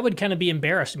I would kind of be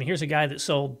embarrassed. I mean, here's a guy that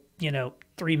sold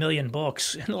 3 million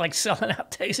books and like selling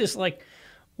out Texas, like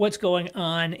what's going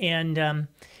on. And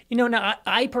now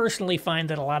I personally find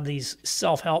that a lot of these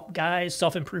self-help guys,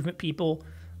 self-improvement people,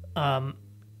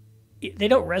 they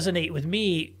don't resonate with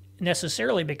me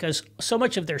necessarily, because so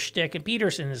much of their shtick, and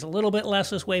Peterson is a little bit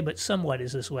less this way, but somewhat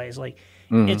is this way. It's like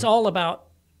it's all about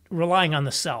relying on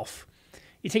the self.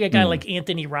 You take a guy like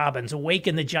Anthony Robbins,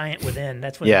 Awaken the Giant Within.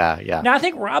 That's what. Yeah. Now I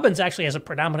think Robbins actually has a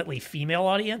predominantly female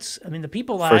audience. I mean, the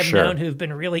people I've known who've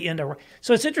been really into.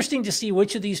 So it's interesting to see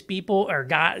which of these people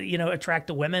attract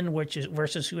the women,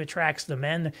 versus who attracts the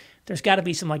men. There's got to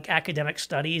be some like academic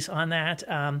studies on that.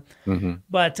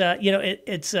 But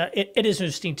it is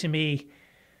interesting to me.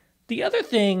 The other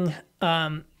thing,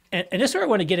 and this is where I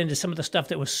want to get into some of the stuff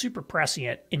that was super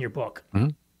prescient in your book.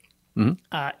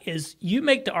 Is you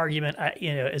make the argument,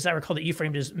 as I recall, that you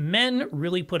framed as men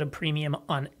really put a premium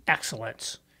on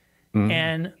excellence,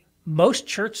 and most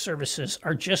church services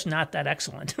are just not that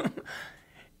excellent.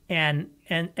 and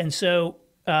so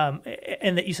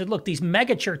that you said, look, these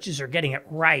mega churches are getting it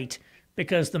right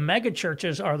because the mega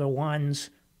churches are the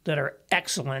ones that are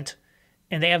excellent,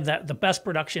 and they have the best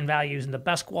production values and the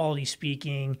best quality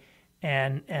speaking,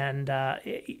 and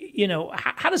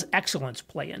how does excellence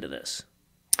play into this?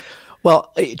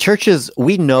 Well, churches,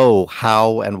 we know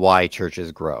how and why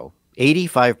churches grow.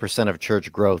 85% of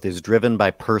church growth is driven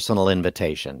by personal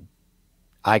invitation.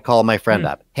 I call my friend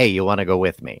up. Hey, you want to go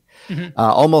with me?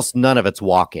 Almost none of it's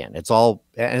walk-in. It's all,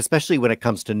 and especially when it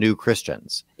comes to new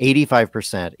Christians,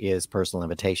 85% is personal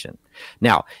invitation.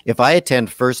 Now, if I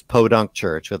attend First Podunk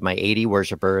Church with my 80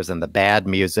 worshipers and the bad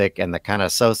music and the kind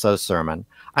of so-so sermon,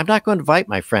 I'm not going to invite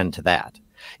my friend to that.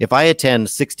 If I attend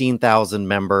 16,000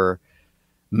 member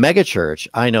megachurch,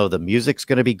 I know the music's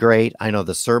going to be great. I know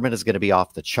the sermon is going to be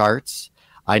off the charts.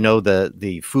 I know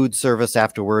the food service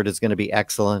afterward is going to be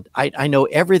excellent. I know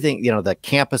everything. The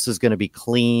campus is going to be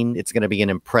clean. It's going to be an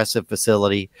impressive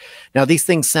facility. Now, these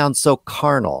things sound so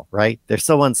carnal, right? They're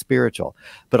so unspiritual.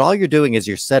 But all you're doing is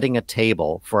you're setting a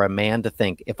table for a man to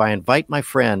think, if I invite my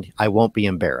friend, I won't be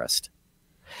embarrassed.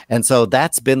 And so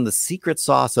that's been the secret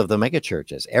sauce of the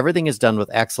megachurches. Everything is done with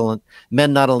excellence.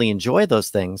 Men not only enjoy those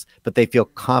things, but they feel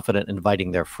confident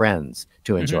inviting their friends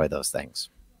to enjoy those things.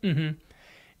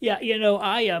 Yeah,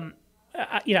 I've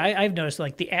noticed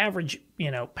like the average,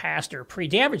 pastor,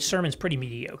 the average sermon's pretty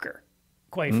mediocre,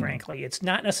 quite frankly. It's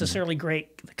not necessarily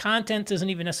great. The content isn't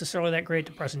even necessarily that great.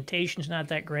 The presentation's not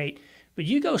that great. But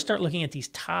you go start looking at these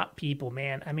top people,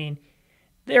 man. I mean,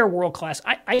 they're world class.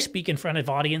 I speak in front of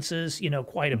audiences,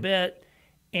 quite a bit.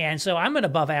 And so I'm an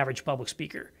above average public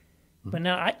speaker. But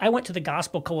now I went to the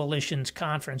Gospel Coalition's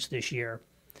conference this year.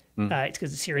 It's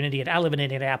because it's here in Indiana. I live in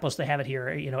Indianapolis. They have it here,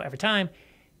 every time.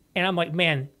 And I'm like,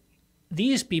 man,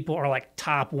 these people are like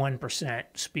top 1%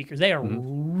 speakers. They are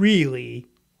really,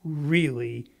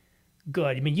 really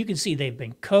good. I mean, you can see they've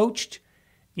been coached.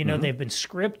 They've been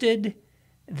scripted.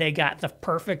 They got the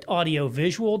perfect audio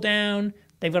visual down.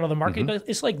 They've got all the marketing.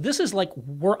 It's like, this is like,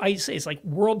 it's like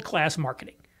world-class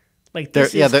marketing. Like,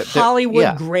 this is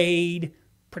Hollywood-grade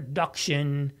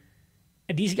production.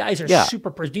 And these guys are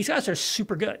these guys are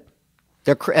super good.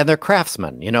 They're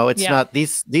craftsmen. It's not,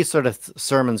 these sort of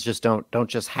sermons just don't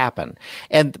just happen.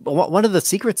 And one of the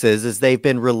secrets is they've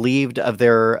been relieved of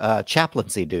their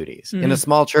chaplaincy duties. In a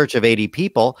small church of 80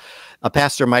 people, a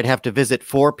pastor might have to visit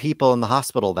 4 people in the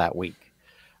hospital that week.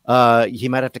 He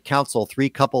might have to counsel 3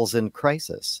 couples in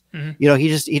crisis.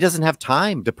 He doesn't have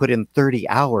time to put in 30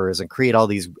 hours and create all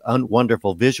these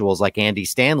wonderful visuals like Andy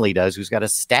Stanley does, who's got a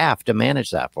staff to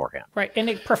manage that for him. Right. And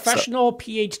a professional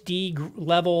PhD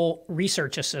level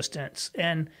research assistants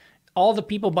and all the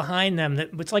people behind them.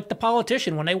 It's like the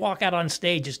politician, when they walk out on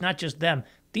stage, it's not just them.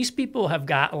 These people have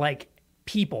got like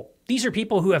people. These are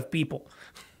people who have people.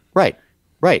 Right.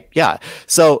 Yeah.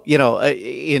 So,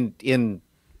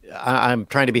 I'm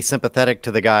trying to be sympathetic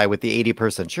to the guy with the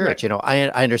 80-person church. Right.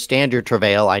 I understand your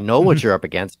travail. I know what you're up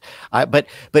against. But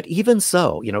even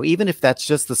so, even if that's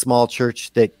just the small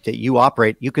church that you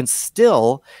operate, you can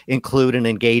still include an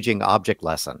engaging object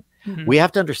lesson. We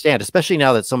have to understand, especially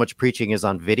now that so much preaching is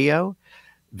on video.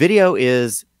 Video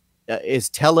is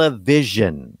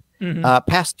television.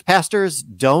 Mm-hmm. Pastors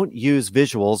don't use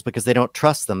visuals because they don't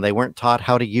trust them. They weren't taught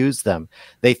how to use them.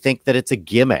 They think that it's a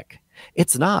gimmick.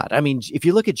 It's not. I mean, if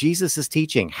you look at Jesus's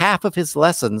teaching, half of his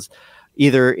lessons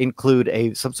either include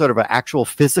some sort of an actual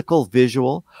physical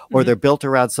visual, or they're built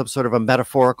around some sort of a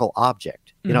metaphorical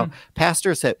object. You know,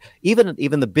 pastors have, even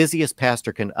the busiest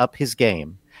pastor can up his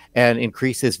game and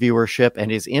increase his viewership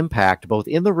and his impact both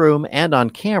in the room and on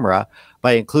camera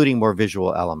by including more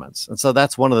visual elements. And so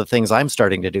that's one of the things I'm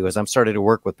starting to do, is I'm starting to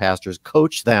work with pastors,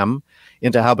 coach them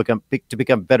into how to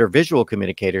become better visual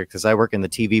communicators, because I work in the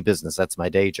TV business. That's my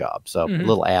day job. So a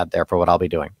little ad there for what I'll be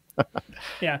doing.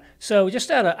 Yeah. So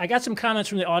I got some comments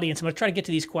from the audience. I'm going to try to get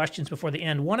to these questions before the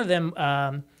end. One of them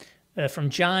from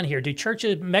John here: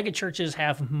 do mega churches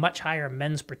have much higher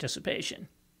men's participation?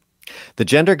 The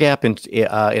gender gap in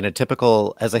a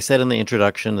typical, as I said in the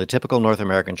introduction, the typical North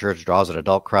American church draws an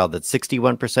adult crowd that's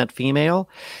 61% female.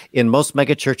 In most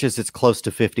mega churches, it's close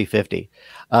to 50-50.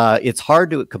 It's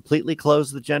hard to completely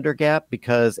close the gender gap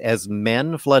because as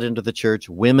men flood into the church,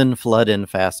 women flood in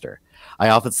faster. I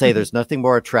often say there's nothing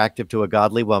more attractive to a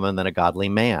godly woman than a godly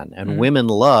man. And women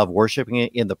love worshiping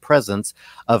in the presence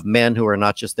of men who are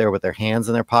not just there with their hands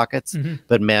in their pockets,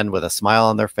 but men with a smile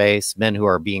on their face, men who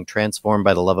are being transformed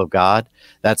by the love of God.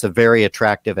 That's a very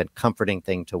attractive and comforting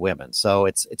thing to women. So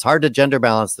it's hard to gender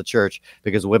balance the church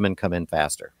because women come in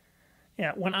faster.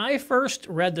 Yeah, when I first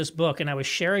read this book and I was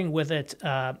sharing with it,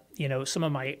 some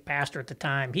of my pastor at the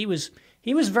time, he was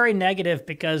very negative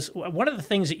because one of the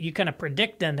things that you kind of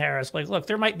predict in there is like, look,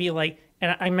 there might be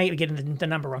and I may be getting the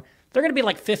number wrong, there are going to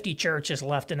be 50 churches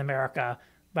left in America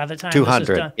by the time 200, this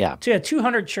is done. yeah.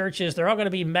 200 churches. They're all going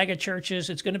to be mega churches.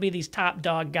 It's going to be these top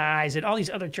dog guys, and all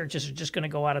these other churches are just going to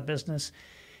go out of business.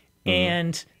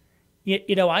 And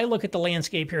I look at the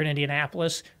landscape here in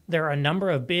Indianapolis. There are a number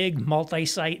of big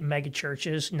multi-site mega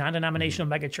churches, non-denominational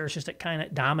mega churches that kind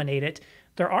of dominate it.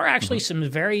 There are actually some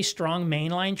very strong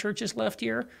mainline churches left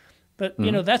here, but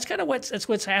that's kind of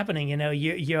what's happening.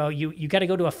 You got to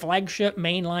go to a flagship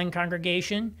mainline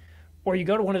congregation, or you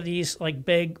go to one of these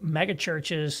big mega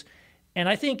churches, and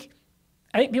I think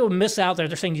people miss out there.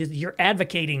 They're saying you're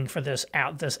advocating for this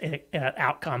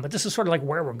outcome, but this is sort of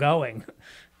where we're going.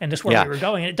 And this is where we were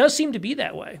going. And it does seem to be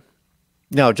that way.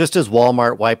 No, just as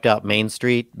Walmart wiped out Main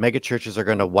Street, mega churches are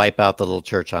going to wipe out the little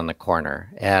church on the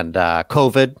corner. And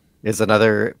COVID is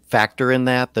another factor in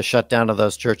that. The shutdown of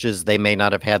those churches, they may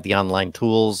not have had the online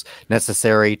tools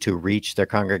necessary to reach their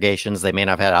congregations. They may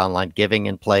not have had online giving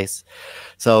in place.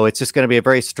 So it's just going to be a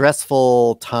very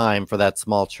stressful time for that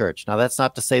small church. Now, that's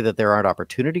not to say that there aren't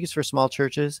opportunities for small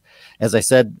churches. As I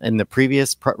said in the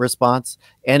previous response,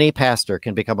 any pastor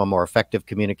can become a more effective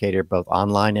communicator, both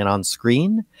online and on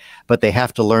screen, but they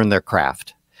have to learn their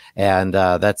craft. And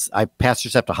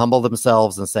pastors have to humble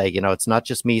themselves and say, it's not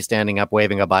just me standing up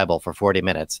waving a Bible for 40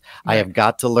 minutes. Right. I have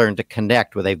got to learn to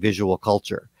connect with a visual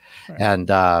culture. Right. And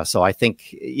so I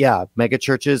think, mega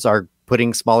churches are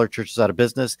putting smaller churches out of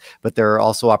business, but there are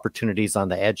also opportunities on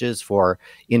the edges for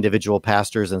individual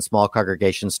pastors and small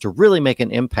congregations to really make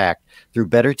an impact through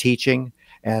better teaching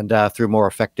and through more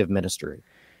effective ministry.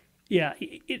 Yeah,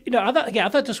 I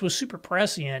thought this was super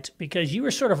prescient because you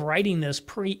were sort of writing this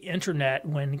pre-internet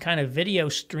when kind of video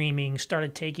streaming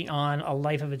started taking on a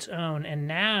life of its own, and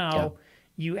now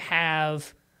you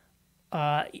have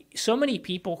so many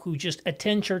people who just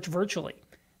attend church virtually.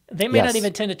 They may not even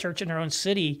attend a church in their own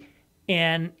city,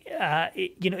 and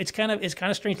it's kind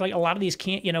of strange. Like a lot of these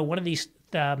can't.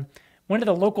 One of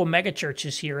the local mega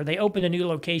churches here, they opened a new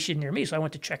location near me, so I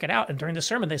went to check it out. And during the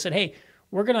sermon, they said, "Hey,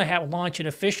 we're going to launch an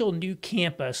official new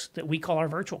campus that we call our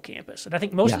virtual campus." And I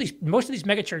think most of these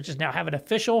mega churches now have an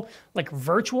official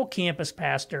virtual campus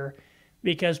pastor,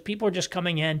 because people are just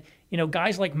coming in.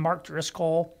 Guys like Mark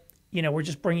Driscoll, we're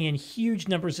just bringing in huge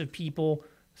numbers of people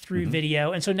through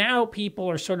video, and so now people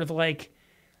are sort of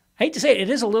I hate to say it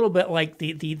is a little bit like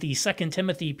the Second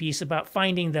Timothy piece about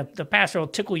finding the pastor will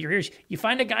tickle your ears. You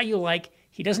find a guy you like,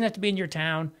 he doesn't have to be in your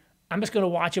town. I'm just going to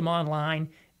watch him online.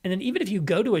 And then even if you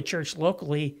go to a church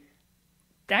locally,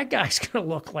 that guy's going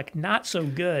to look not so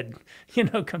good,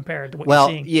 compared to what you're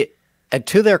seeing. Well, and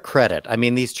to their credit, I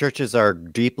mean, these churches are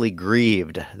deeply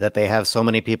grieved that they have so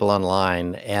many people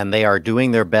online, and they are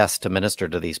doing their best to minister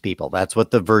to these people. That's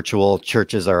what the virtual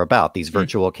churches are about, these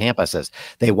virtual campuses.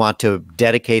 They want to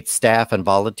dedicate staff and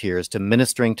volunteers to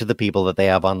ministering to the people that they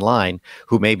have online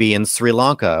who may be in Sri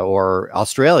Lanka or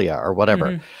Australia or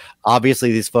whatever.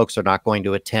 Obviously, these folks are not going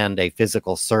to attend a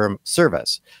physical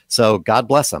service. So God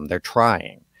bless them. They're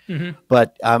trying.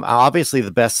 But obviously,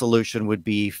 the best solution would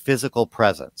be physical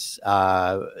presence.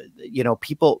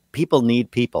 People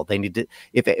need people. They need to.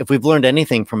 If we've learned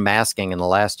anything from masking in the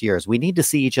last years, we need to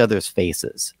see each other's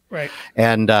faces. Right.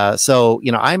 And so,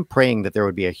 I'm praying that there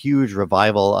would be a huge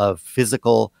revival of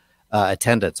physical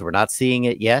attendance. We're not seeing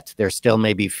it yet. There still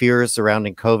may be fears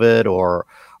surrounding COVID or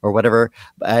whatever.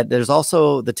 There's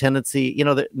also the tendency,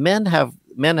 that men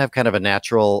have kind of a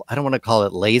natural, I don't want to call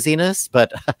it laziness,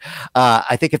 but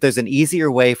I think if there's an easier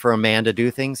way for a man to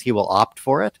do things, he will opt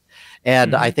for it.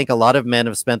 And I think a lot of men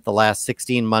have spent the last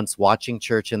 16 months watching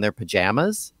church in their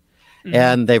pajamas.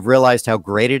 And they've realized how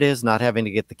great it is not having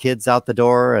to get the kids out the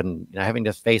door and having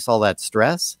to face all that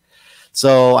stress.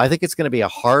 So I think it's going to be a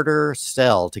harder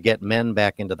sell to get men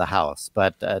back into the house.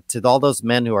 But to all those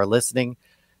men who are listening,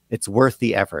 it's worth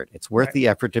the effort. It's worth the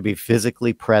effort to be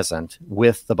physically present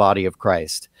with the body of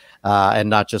Christ and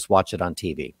not just watch it on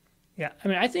TV. Yeah. I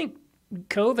mean, I think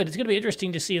COVID, it's going to be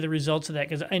interesting to see the results of that,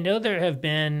 because I know there have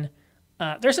been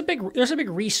there's a big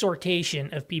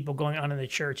resortation of people going on in the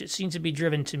church. It seems to be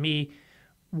driven, to me,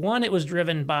 one, it was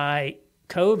driven by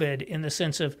COVID in the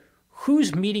sense of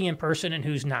who's meeting in person and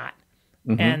who's not.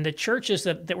 And the churches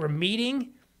that were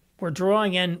meeting were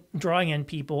drawing in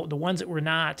people. The ones that were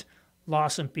not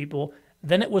lost some people.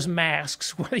 Then it was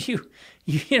masks, whether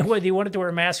whether you wanted to wear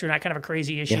a mask or not, kind of a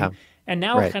crazy issue. Yeah. And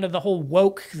now kind of the whole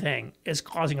woke thing is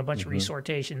causing a bunch of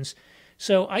resortations.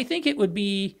 So I think it would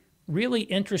be really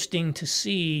interesting to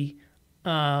see,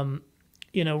 what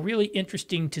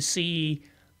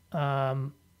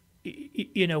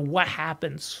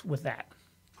happens with that.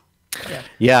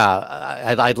 Yeah,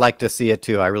 I'd like to see it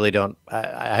too. I really don't.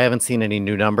 I haven't seen any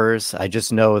new numbers. I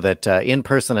just know that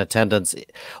in-person attendance.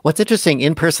 What's interesting,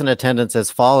 in-person attendance has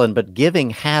fallen, but giving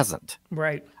hasn't.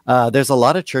 Right. There's a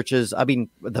lot of churches. I mean,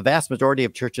 the vast majority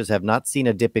of churches have not seen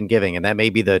a dip in giving, and that may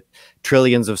be the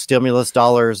trillions of stimulus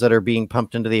dollars that are being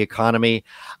pumped into the economy.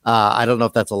 I don't know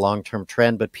if that's a long-term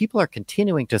trend, but people are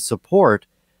continuing to support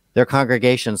their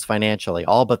congregations financially,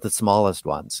 all but the smallest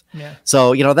ones. Yeah.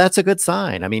 So, that's a good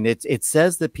sign. I mean, it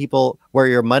says that people, where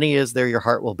your money is, there your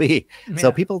heart will be. Yeah.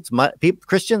 So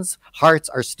Christians' hearts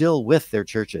are still with their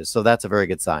churches. So that's a very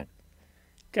good sign.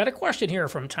 Got a question here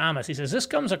from Thomas. He says, this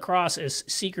comes across as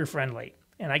seeker-friendly.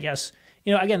 And I guess,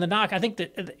 again, the knock, I think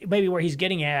that maybe where he's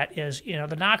getting at is,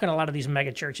 the knock on a lot of these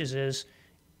mega churches is,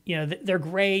 they're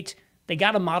great. They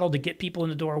got a model to get people in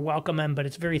the door, welcome them, but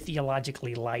it's very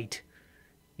theologically light.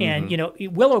 And,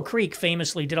 Willow Creek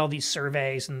famously did all these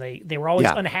surveys, and they were always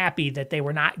unhappy that they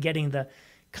were not getting the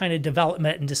kind of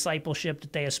development and discipleship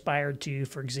that they aspired to,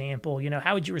 for example.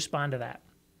 How would you respond to that?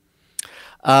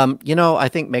 I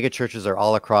think megachurches are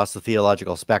all across the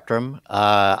theological spectrum.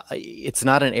 It's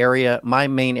not an area. My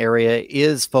main area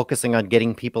is focusing on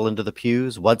getting people into the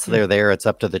pews. Once they're there, it's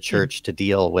up to the church to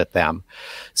deal with them.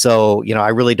 So, I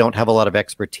really don't have a lot of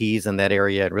expertise in that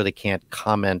area. I really can't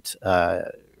comment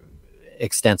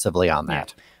extensively on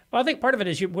that. Yeah. Well, I think part of it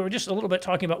is we're just a little bit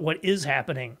talking about what is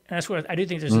happening. And that's what I do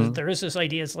think there is this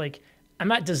idea. It's like, I'm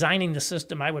not designing the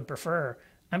system I would prefer.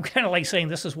 I'm kind of like saying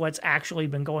this is what's actually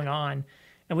been going on.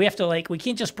 And we have to we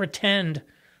can't just pretend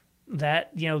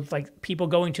that, people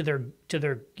going to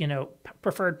their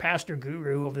preferred pastor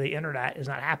guru over the internet is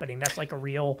not happening. That's like a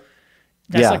real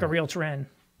trend.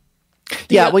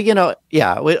 I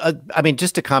mean,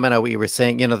 just to comment on what you were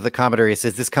saying, the commentary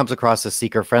says this comes across as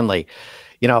seeker-friendly.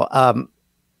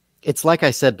 It's like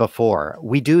I said before,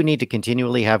 we do need to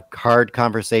continually have hard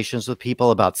conversations with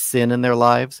people about sin in their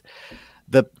lives.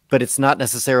 But it's not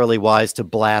necessarily wise to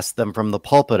blast them from the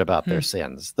pulpit about their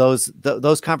sins.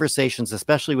 Those conversations,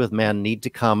 especially with men, need to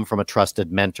come from a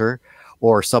trusted mentor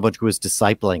or someone who is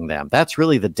discipling them. That's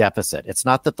really the deficit. It's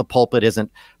not that the pulpit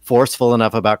isn't forceful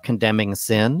enough about condemning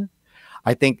sin.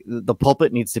 I think the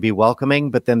pulpit needs to be welcoming,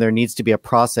 but then there needs to be a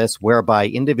process whereby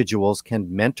individuals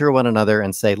can mentor one another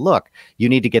and say, look, you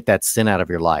need to get that sin out of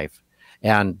your life.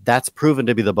 And that's proven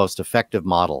to be the most effective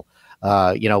model.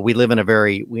 We live in a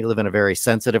very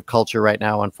sensitive culture right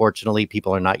now. Unfortunately,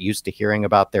 people are not used to hearing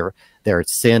about their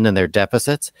sin and their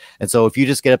deficits. And so if you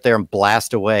just get up there and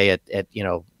blast away at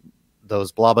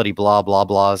those blah blah blah blah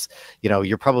blahs,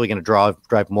 you're probably going to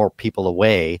drive more people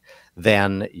away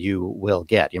than you will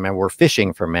get. Remember, we're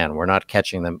fishing for men. We're not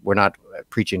catching them. We're not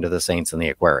preaching to the saints in the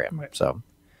aquarium. Right. So.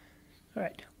 All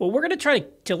right. Well, we're going to try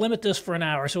to limit this for an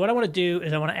hour. So what I want to do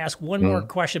is I want to ask one more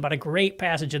question about a great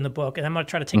passage in the book, and I'm going to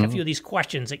try to take a few of these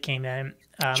questions that came in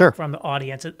from the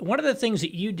audience. One of the things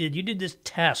that you did this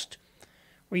test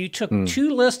where you took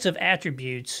two lists of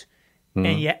attributes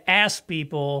and you asked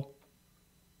people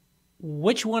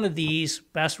which one of these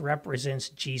best represents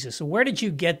Jesus. So where did you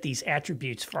get these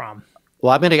attributes from?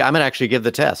 Well, I'm gonna actually give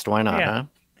the test. Why not, Yeah. huh?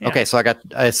 Yeah. Okay, so I got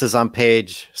this is on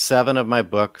page 7 of my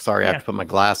book. Sorry, I have Yeah. to put my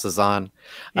glasses on.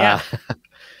 Uh, Yeah.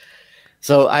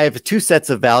 so I have 2 sets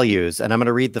of values, and I'm going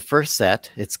to read the first set.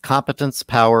 It's competence,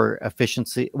 power,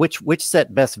 efficiency. Which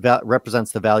set best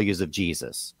represents the values of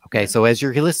Jesus? Okay, Okay. so as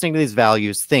you're listening to these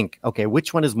values, think, okay,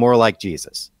 which one is more like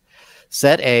Jesus?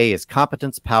 Set A is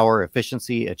competence, power,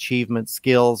 efficiency, achievement,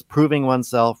 skills, proving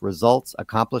oneself, results,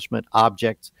 accomplishment,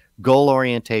 objects, goal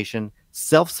orientation,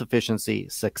 self sufficiency,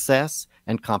 success,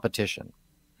 and competition.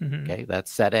 Hmm. Okay, that's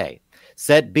set A.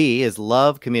 Set B is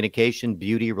love, communication,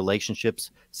 beauty,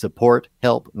 relationships, support,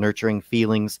 help, nurturing,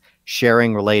 feelings,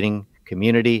 sharing, relating,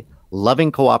 community,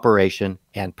 loving cooperation,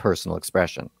 and personal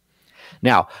expression.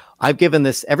 Now, I've given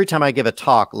this every time I give a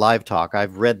talk, live talk,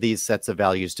 I've read these sets of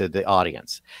values to the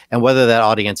audience. And whether that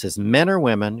audience is men or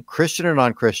women, Christian or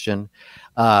non Christian,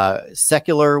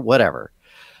 secular, whatever,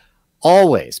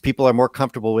 always people are more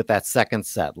comfortable with that second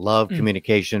set: love, Mm.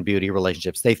 communication, beauty,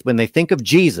 relationships. When they think of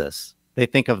Jesus, they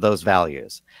think of those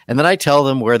values. And then I tell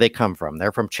them where they come from.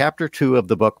 They're from chapter 2 of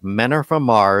the book, Men Are From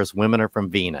Mars, Women Are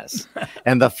From Venus.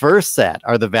 And the first set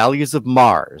are the values of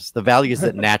Mars, the values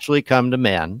that naturally come to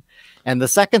men. And the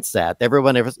second set,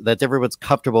 that everyone's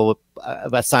comfortable with,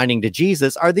 assigning to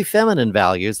Jesus, are the feminine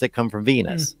values that come from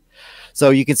Venus. Mm. So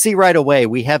you can see right away,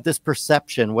 we have this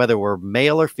perception, whether we're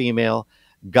male or female,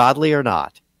 godly or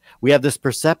not, we have this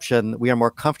perception we are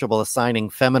more comfortable assigning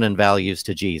feminine values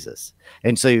to Jesus.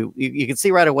 And so you can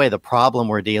see right away the problem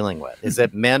we're dealing with is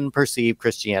that men perceive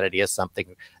Christianity as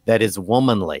something that is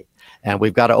womanly. And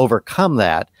we've got to overcome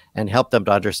that and help them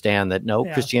to understand that no,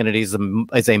 Yeah. Christianity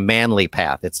is a manly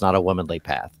path. It's not a womanly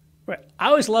path. Right. I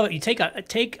always love it. You take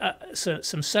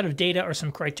some set of data or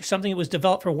some criteria, something that was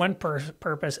developed for one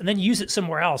purpose, and then use it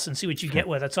somewhere else and see what you get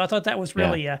with it. So I thought that was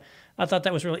really,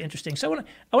 interesting. So I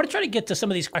want to try to get to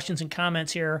some of these questions and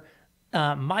comments here.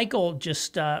 Michael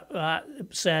just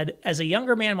said, as a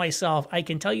younger man myself, I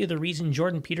can tell you the reason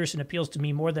Jordan Peterson appeals to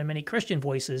me more than many Christian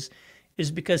voices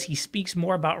is because he speaks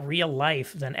more about real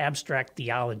life than abstract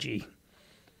theology.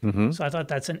 Mm-hmm. So I thought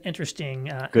that's an interesting,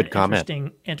 Good comment.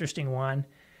 interesting one.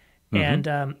 Mm-hmm.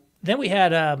 And then we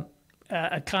had a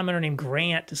commenter named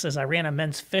Grant that says, I ran a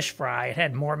men's fish fry. It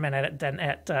had more men at it than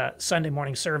at Sunday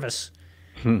morning service.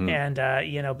 Mm-hmm. And,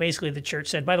 basically the church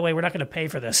said, by the way, we're not going to pay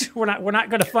for this. We're not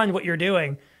going to fund what you're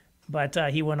doing. But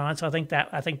he went on. So I think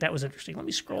that was interesting. Let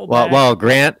me scroll back. Well,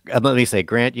 Grant, let me say,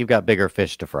 Grant, you've got bigger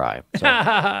fish to fry.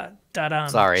 So. Ta-dam.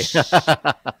 Sorry.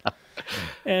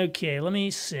 Okay, let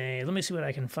me see what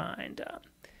I can find.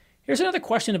 Here's another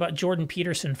question about Jordan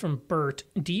Peterson from Bert.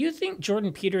 Do you think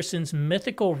Jordan Peterson's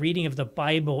mythical reading of the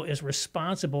Bible is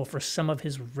responsible for some of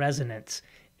his resonance?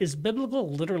 Is biblical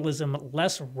literalism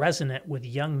less resonant with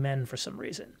young men for some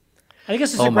reason? I think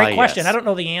this is a great question. Yes. I don't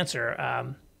know the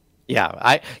answer. Yeah,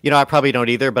 I probably don't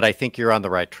either, but I think you're on the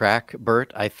right track,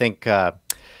 Bert. I think, we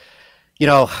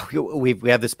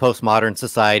have this postmodern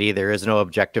society. There is no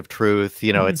objective truth.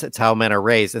 Mm-hmm. It's how men are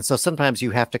raised. And so sometimes you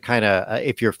have to kind of,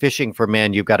 if you're fishing for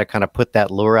men, you've got to kind of put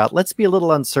that lure out. Let's be a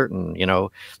little uncertain,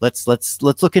 let's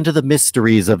look into the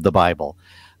mysteries of the Bible.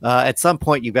 At some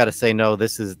point you've got to say, no,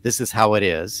 this is how it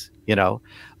is,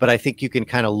 but I think you can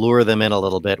kind of lure them in a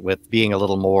little bit with being a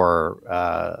little more,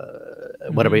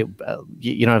 what are we,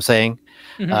 you know what I'm saying?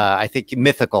 Mm-hmm. I think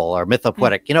mythical or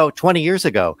mythopoetic. 20 years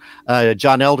ago,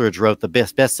 John Eldredge wrote the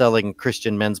best-selling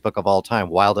Christian men's book of all time,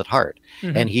 Wild at Heart.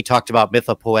 Mm-hmm. And he talked about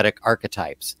mythopoetic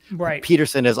archetypes. Right.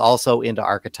 Peterson is also into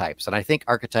archetypes. And I think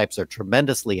archetypes are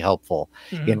tremendously helpful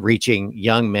in reaching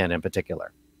young men in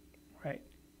particular. Right.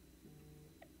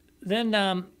 Then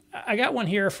I got one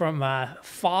here from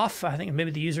Foff. I think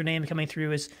maybe the username coming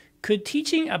through is, could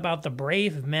teaching about the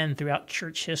brave men throughout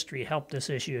church history help this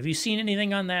issue? Have you seen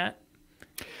anything on that?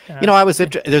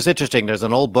 There's interesting. There's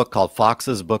an old book called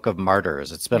Fox's Book of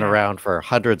Martyrs. It's been around for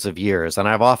hundreds of years, and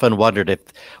I've often wondered if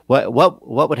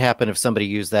what would happen if somebody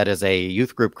used that as a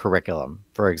youth group curriculum,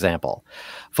 for example.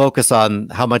 Focus on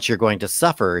how much you're going to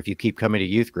suffer if you keep coming to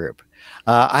youth group.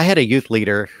 I had a youth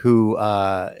leader who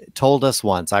told us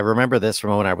once, I remember this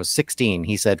from when I was 16,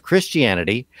 he said,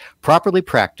 Christianity, properly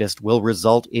practiced, will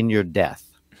result in your death.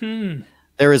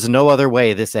 There is no other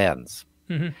way this ends.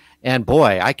 Mm-hmm. And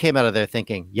boy, I came out of there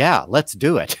thinking, yeah, let's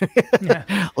do it.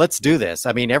 Yeah. Let's do this.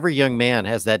 I mean, every young man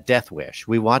has that death wish.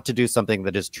 We want to do something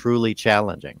that is truly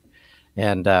challenging.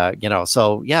 And,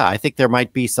 so, yeah, I think there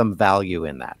might be some value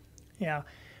in that. Yeah.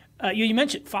 You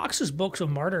mentioned Fox's Books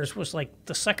of Martyrs was like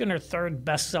the second or third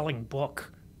best-selling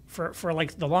book for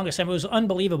like the longest time. It was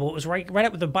unbelievable. It was right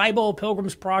up with the Bible,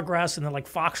 Pilgrim's Progress, and then like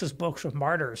Fox's Books of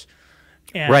Martyrs.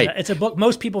 And, right. It's a book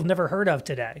most people have never heard of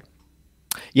today.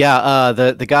 Yeah,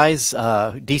 the guys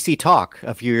DC Talk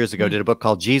a few years ago did a book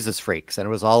called Jesus Freaks, and it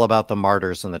was all about the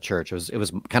martyrs in the church. It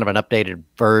was kind of an updated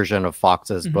version of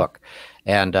Fox's Mm-hmm. book,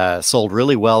 and sold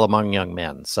really well among young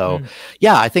men. So, Mm.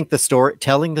 yeah, I think the story,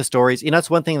 telling the stories, that's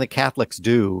one thing that Catholics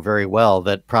do very well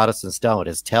that Protestants don't,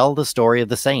 is tell the story of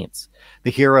the saints,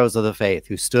 the heroes of the faith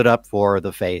who stood up for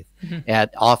the faith,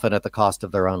 Mm-hmm. often at the cost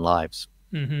of their own lives.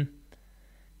 Mm-hmm.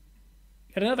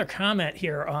 Got another comment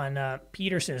here on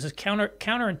Peterson. It says,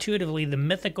 counterintuitively, the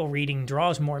mythical reading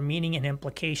draws more meaning and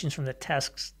implications from the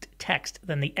text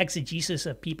than the exegesis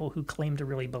of people who claim to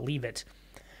really believe it.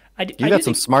 You got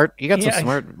some smart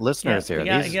listeners here.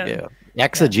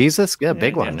 Exegesis,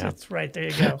 big one. That's right. There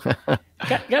you go.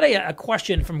 got a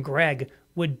question from Greg.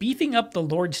 Would beefing up the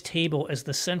Lord's table as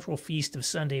the central feast of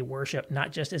Sunday worship,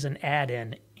 not just as an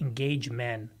add-in, engage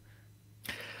men?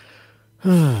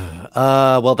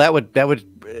 Well, that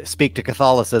would speak to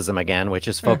Catholicism again, which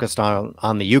is focused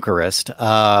on the Eucharist,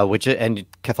 and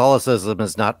Catholicism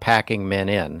is not packing men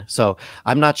in. So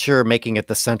I'm not sure making it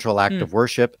the central act of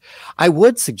worship. I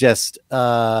would suggest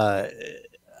a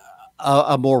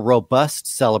more robust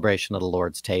celebration of the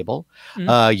Lord's table.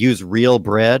 Use real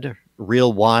bread,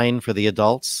 real wine for the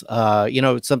adults.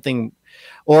 Something.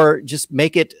 Or just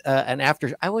make it an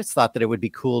after. I always thought that it would be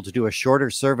cool to do a shorter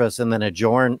service and then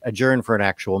adjourn for an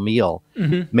actual meal,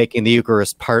 making the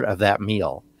Eucharist part of that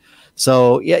meal.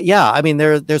 So yeah. I mean,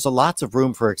 there's a lots of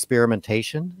room for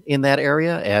experimentation in that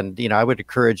area, and I would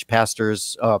encourage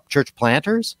pastors, church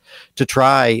planters, to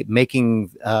try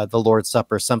making the Lord's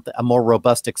Supper a more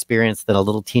robust experience than a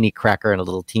little teeny cracker and a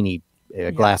little teeny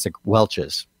glass of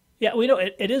Welch's. Yeah, we know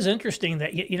it is interesting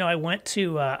that I went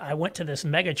to this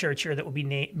mega church here that will be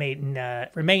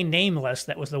remain nameless.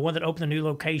 That was the one that opened a new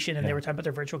location, and they were talking about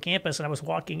their virtual campus. And I was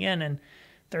walking in, and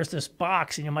there's this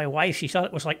box. My wife, she thought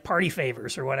it was like party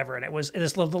favors or whatever, and it was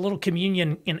the little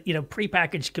communion,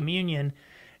 prepackaged communion.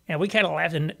 And we kind of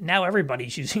laughed, and now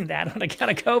everybody's using that on account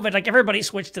of COVID. Like everybody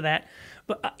switched to that.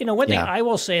 But one thing I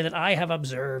will say that I have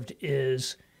observed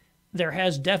is there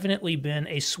has definitely been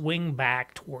a swing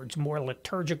back towards more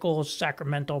liturgical,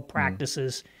 sacramental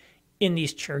practices in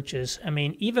these churches. I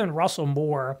mean, even Russell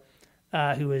Moore,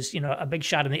 who is a big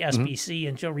shot in the SBC,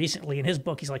 until recently in his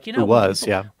book, he's like,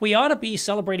 we ought to be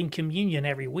celebrating communion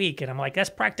every week, and I'm like, that's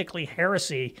practically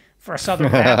heresy for a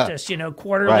Southern Baptist.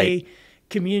 Quarterly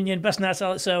communion, but not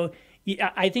so. So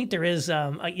I think there is,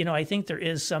 I think there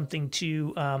is something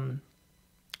to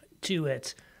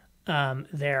it.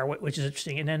 There, which is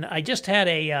interesting. And then I just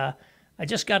had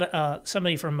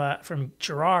somebody from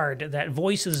Gerard that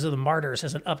Voices of the Martyrs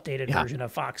has an updated version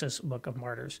of Fox's Book of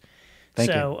Martyrs.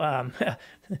 Thank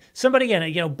you. Somebody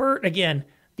again, Bert again,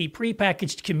 the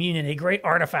prepackaged communion, a great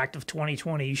artifact of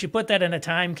 2020. You should put that in a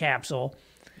time capsule.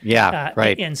 Yeah,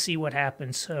 right. And see what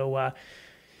happens.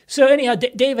 So anyhow,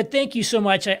 David, thank you so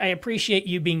much. I appreciate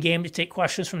you being game to take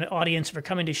questions from the audience, for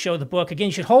coming to show the book. Again,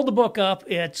 you should hold the book up.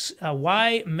 It's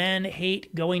Why Men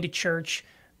Hate Going to Church.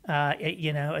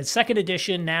 It's second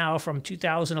edition now from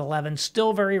 2011,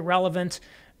 still very relevant.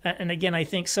 And again, I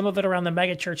think some of it around the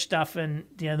megachurch stuff, and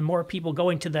the more people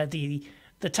going to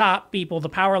the top people, the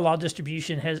power law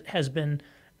distribution has been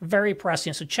very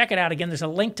prescient. So check it out. Again, there's a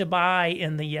link to buy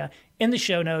in the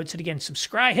show notes. And again,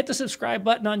 hit the subscribe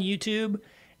button on YouTube.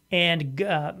 And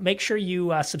make sure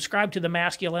you subscribe to the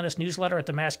Masculinist newsletter at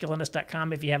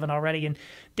themasculinist.com if you haven't already. And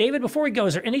David, before we go,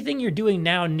 is there anything you're doing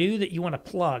now new that you want to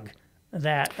plug?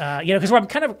 That because I'm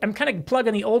kind of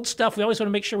plugging the old stuff. We always want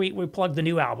to make sure we plug the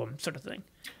new album, sort of thing.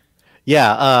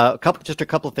 Yeah, a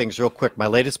couple of things real quick. My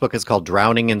latest book is called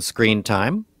Drowning in Screen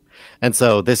Time. And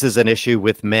so this is an issue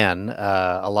with men.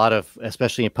 A lot of,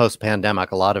 especially in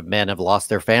post-pandemic, a lot of men have lost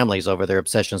their families over their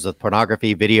obsessions with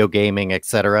pornography, video gaming,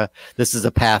 etc. This is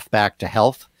a path back to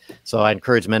health. So I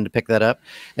encourage men to pick that up.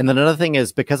 And then another thing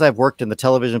is, because I've worked in the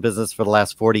television business for the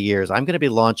last 40 years, I'm going to be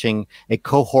launching a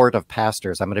cohort of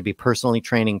pastors. I'm going to be personally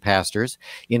training pastors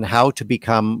in how to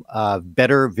become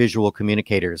better visual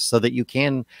communicators, so that you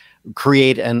can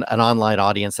create an online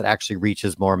audience that actually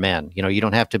reaches more men. You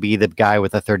don't have to be the guy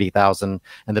with the 30,000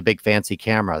 and the big fancy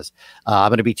cameras. I'm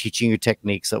going to be teaching you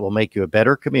techniques that will make you a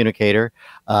better communicator,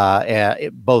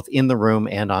 both in the room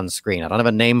and on screen. I don't have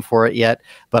a name for it yet,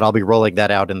 but I'll be rolling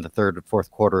that out in the third or fourth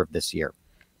quarter of this year.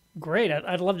 Great.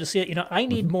 I'd love to see it. I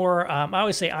need more. I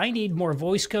always say I need more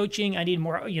voice coaching. I need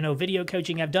more, video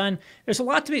coaching. There's a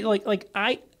lot to be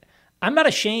I'm not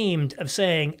ashamed of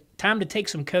saying time to take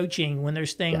some coaching when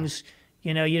there's things,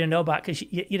 you didn't know about. Because,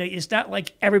 it's not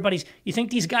like you think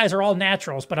these guys are all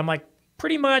naturals, but I'm like,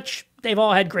 pretty much they've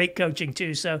all had great coaching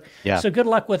too. So good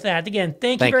luck with that. Again,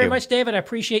 thank you very much, David. I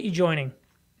appreciate you joining.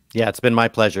 Yeah, it's been my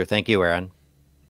pleasure. Thank you, Aaron.